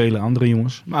eventuele andere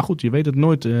jongens. Maar goed, je weet het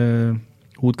nooit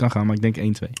hoe het kan gaan. Maar ik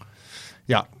denk 1-2.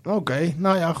 Ja, oké.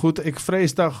 Nou ja, goed. Ik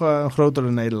vrees toch een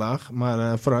grotere nederlaag.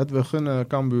 Maar vooruit, we gunnen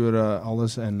Cambuur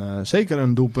alles. En zeker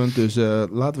een doelpunt. Dus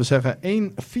laten we zeggen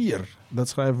 1-4. Dat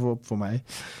schrijven we op voor mij.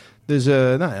 Dus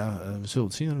we zullen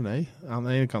het zien, René. Aan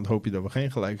de ene kant hoop je dat we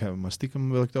geen gelijk hebben. Maar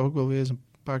stiekem wil ik toch ook wel weer eens een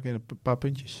paar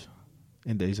puntjes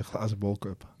in deze glazen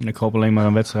bolcup. Ik hoop alleen maar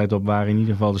een wedstrijd op waar in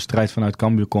ieder geval de strijd vanuit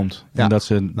Cambuur komt. Ja. En dat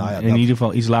ze in ieder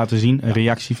geval iets laten zien. Een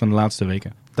reactie van de laatste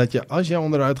weken. Dat je, als je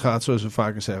onderuit gaat, zoals we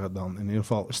vaker zeggen, dan in ieder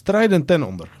geval strijden ten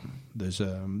onder. Dus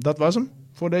dat was hem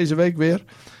voor deze week weer.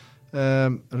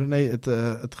 René,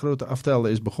 het grote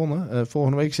aftellen is begonnen.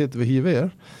 Volgende week zitten we hier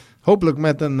weer. Hopelijk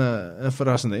met een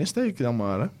verrassende insteek dan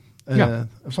maar. Van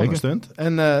zeker. een stunt.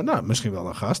 En misschien wel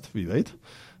een gast, wie weet.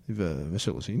 We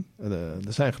zullen zien.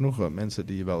 Er zijn genoeg mensen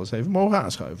die je wel eens even mogen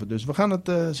aanschuiven. Dus we gaan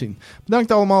het zien.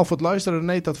 Bedankt allemaal voor het luisteren.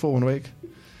 René, tot volgende week.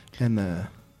 En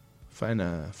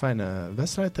fijne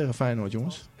wedstrijd tegen Feyenoord,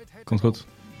 jongens. Komt goed.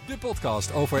 De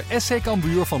podcast over SC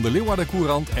Cambuur van de Leeuwarder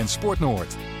Courant en Sport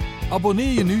Noord.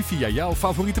 Abonneer je nu via jouw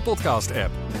favoriete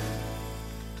podcast-app.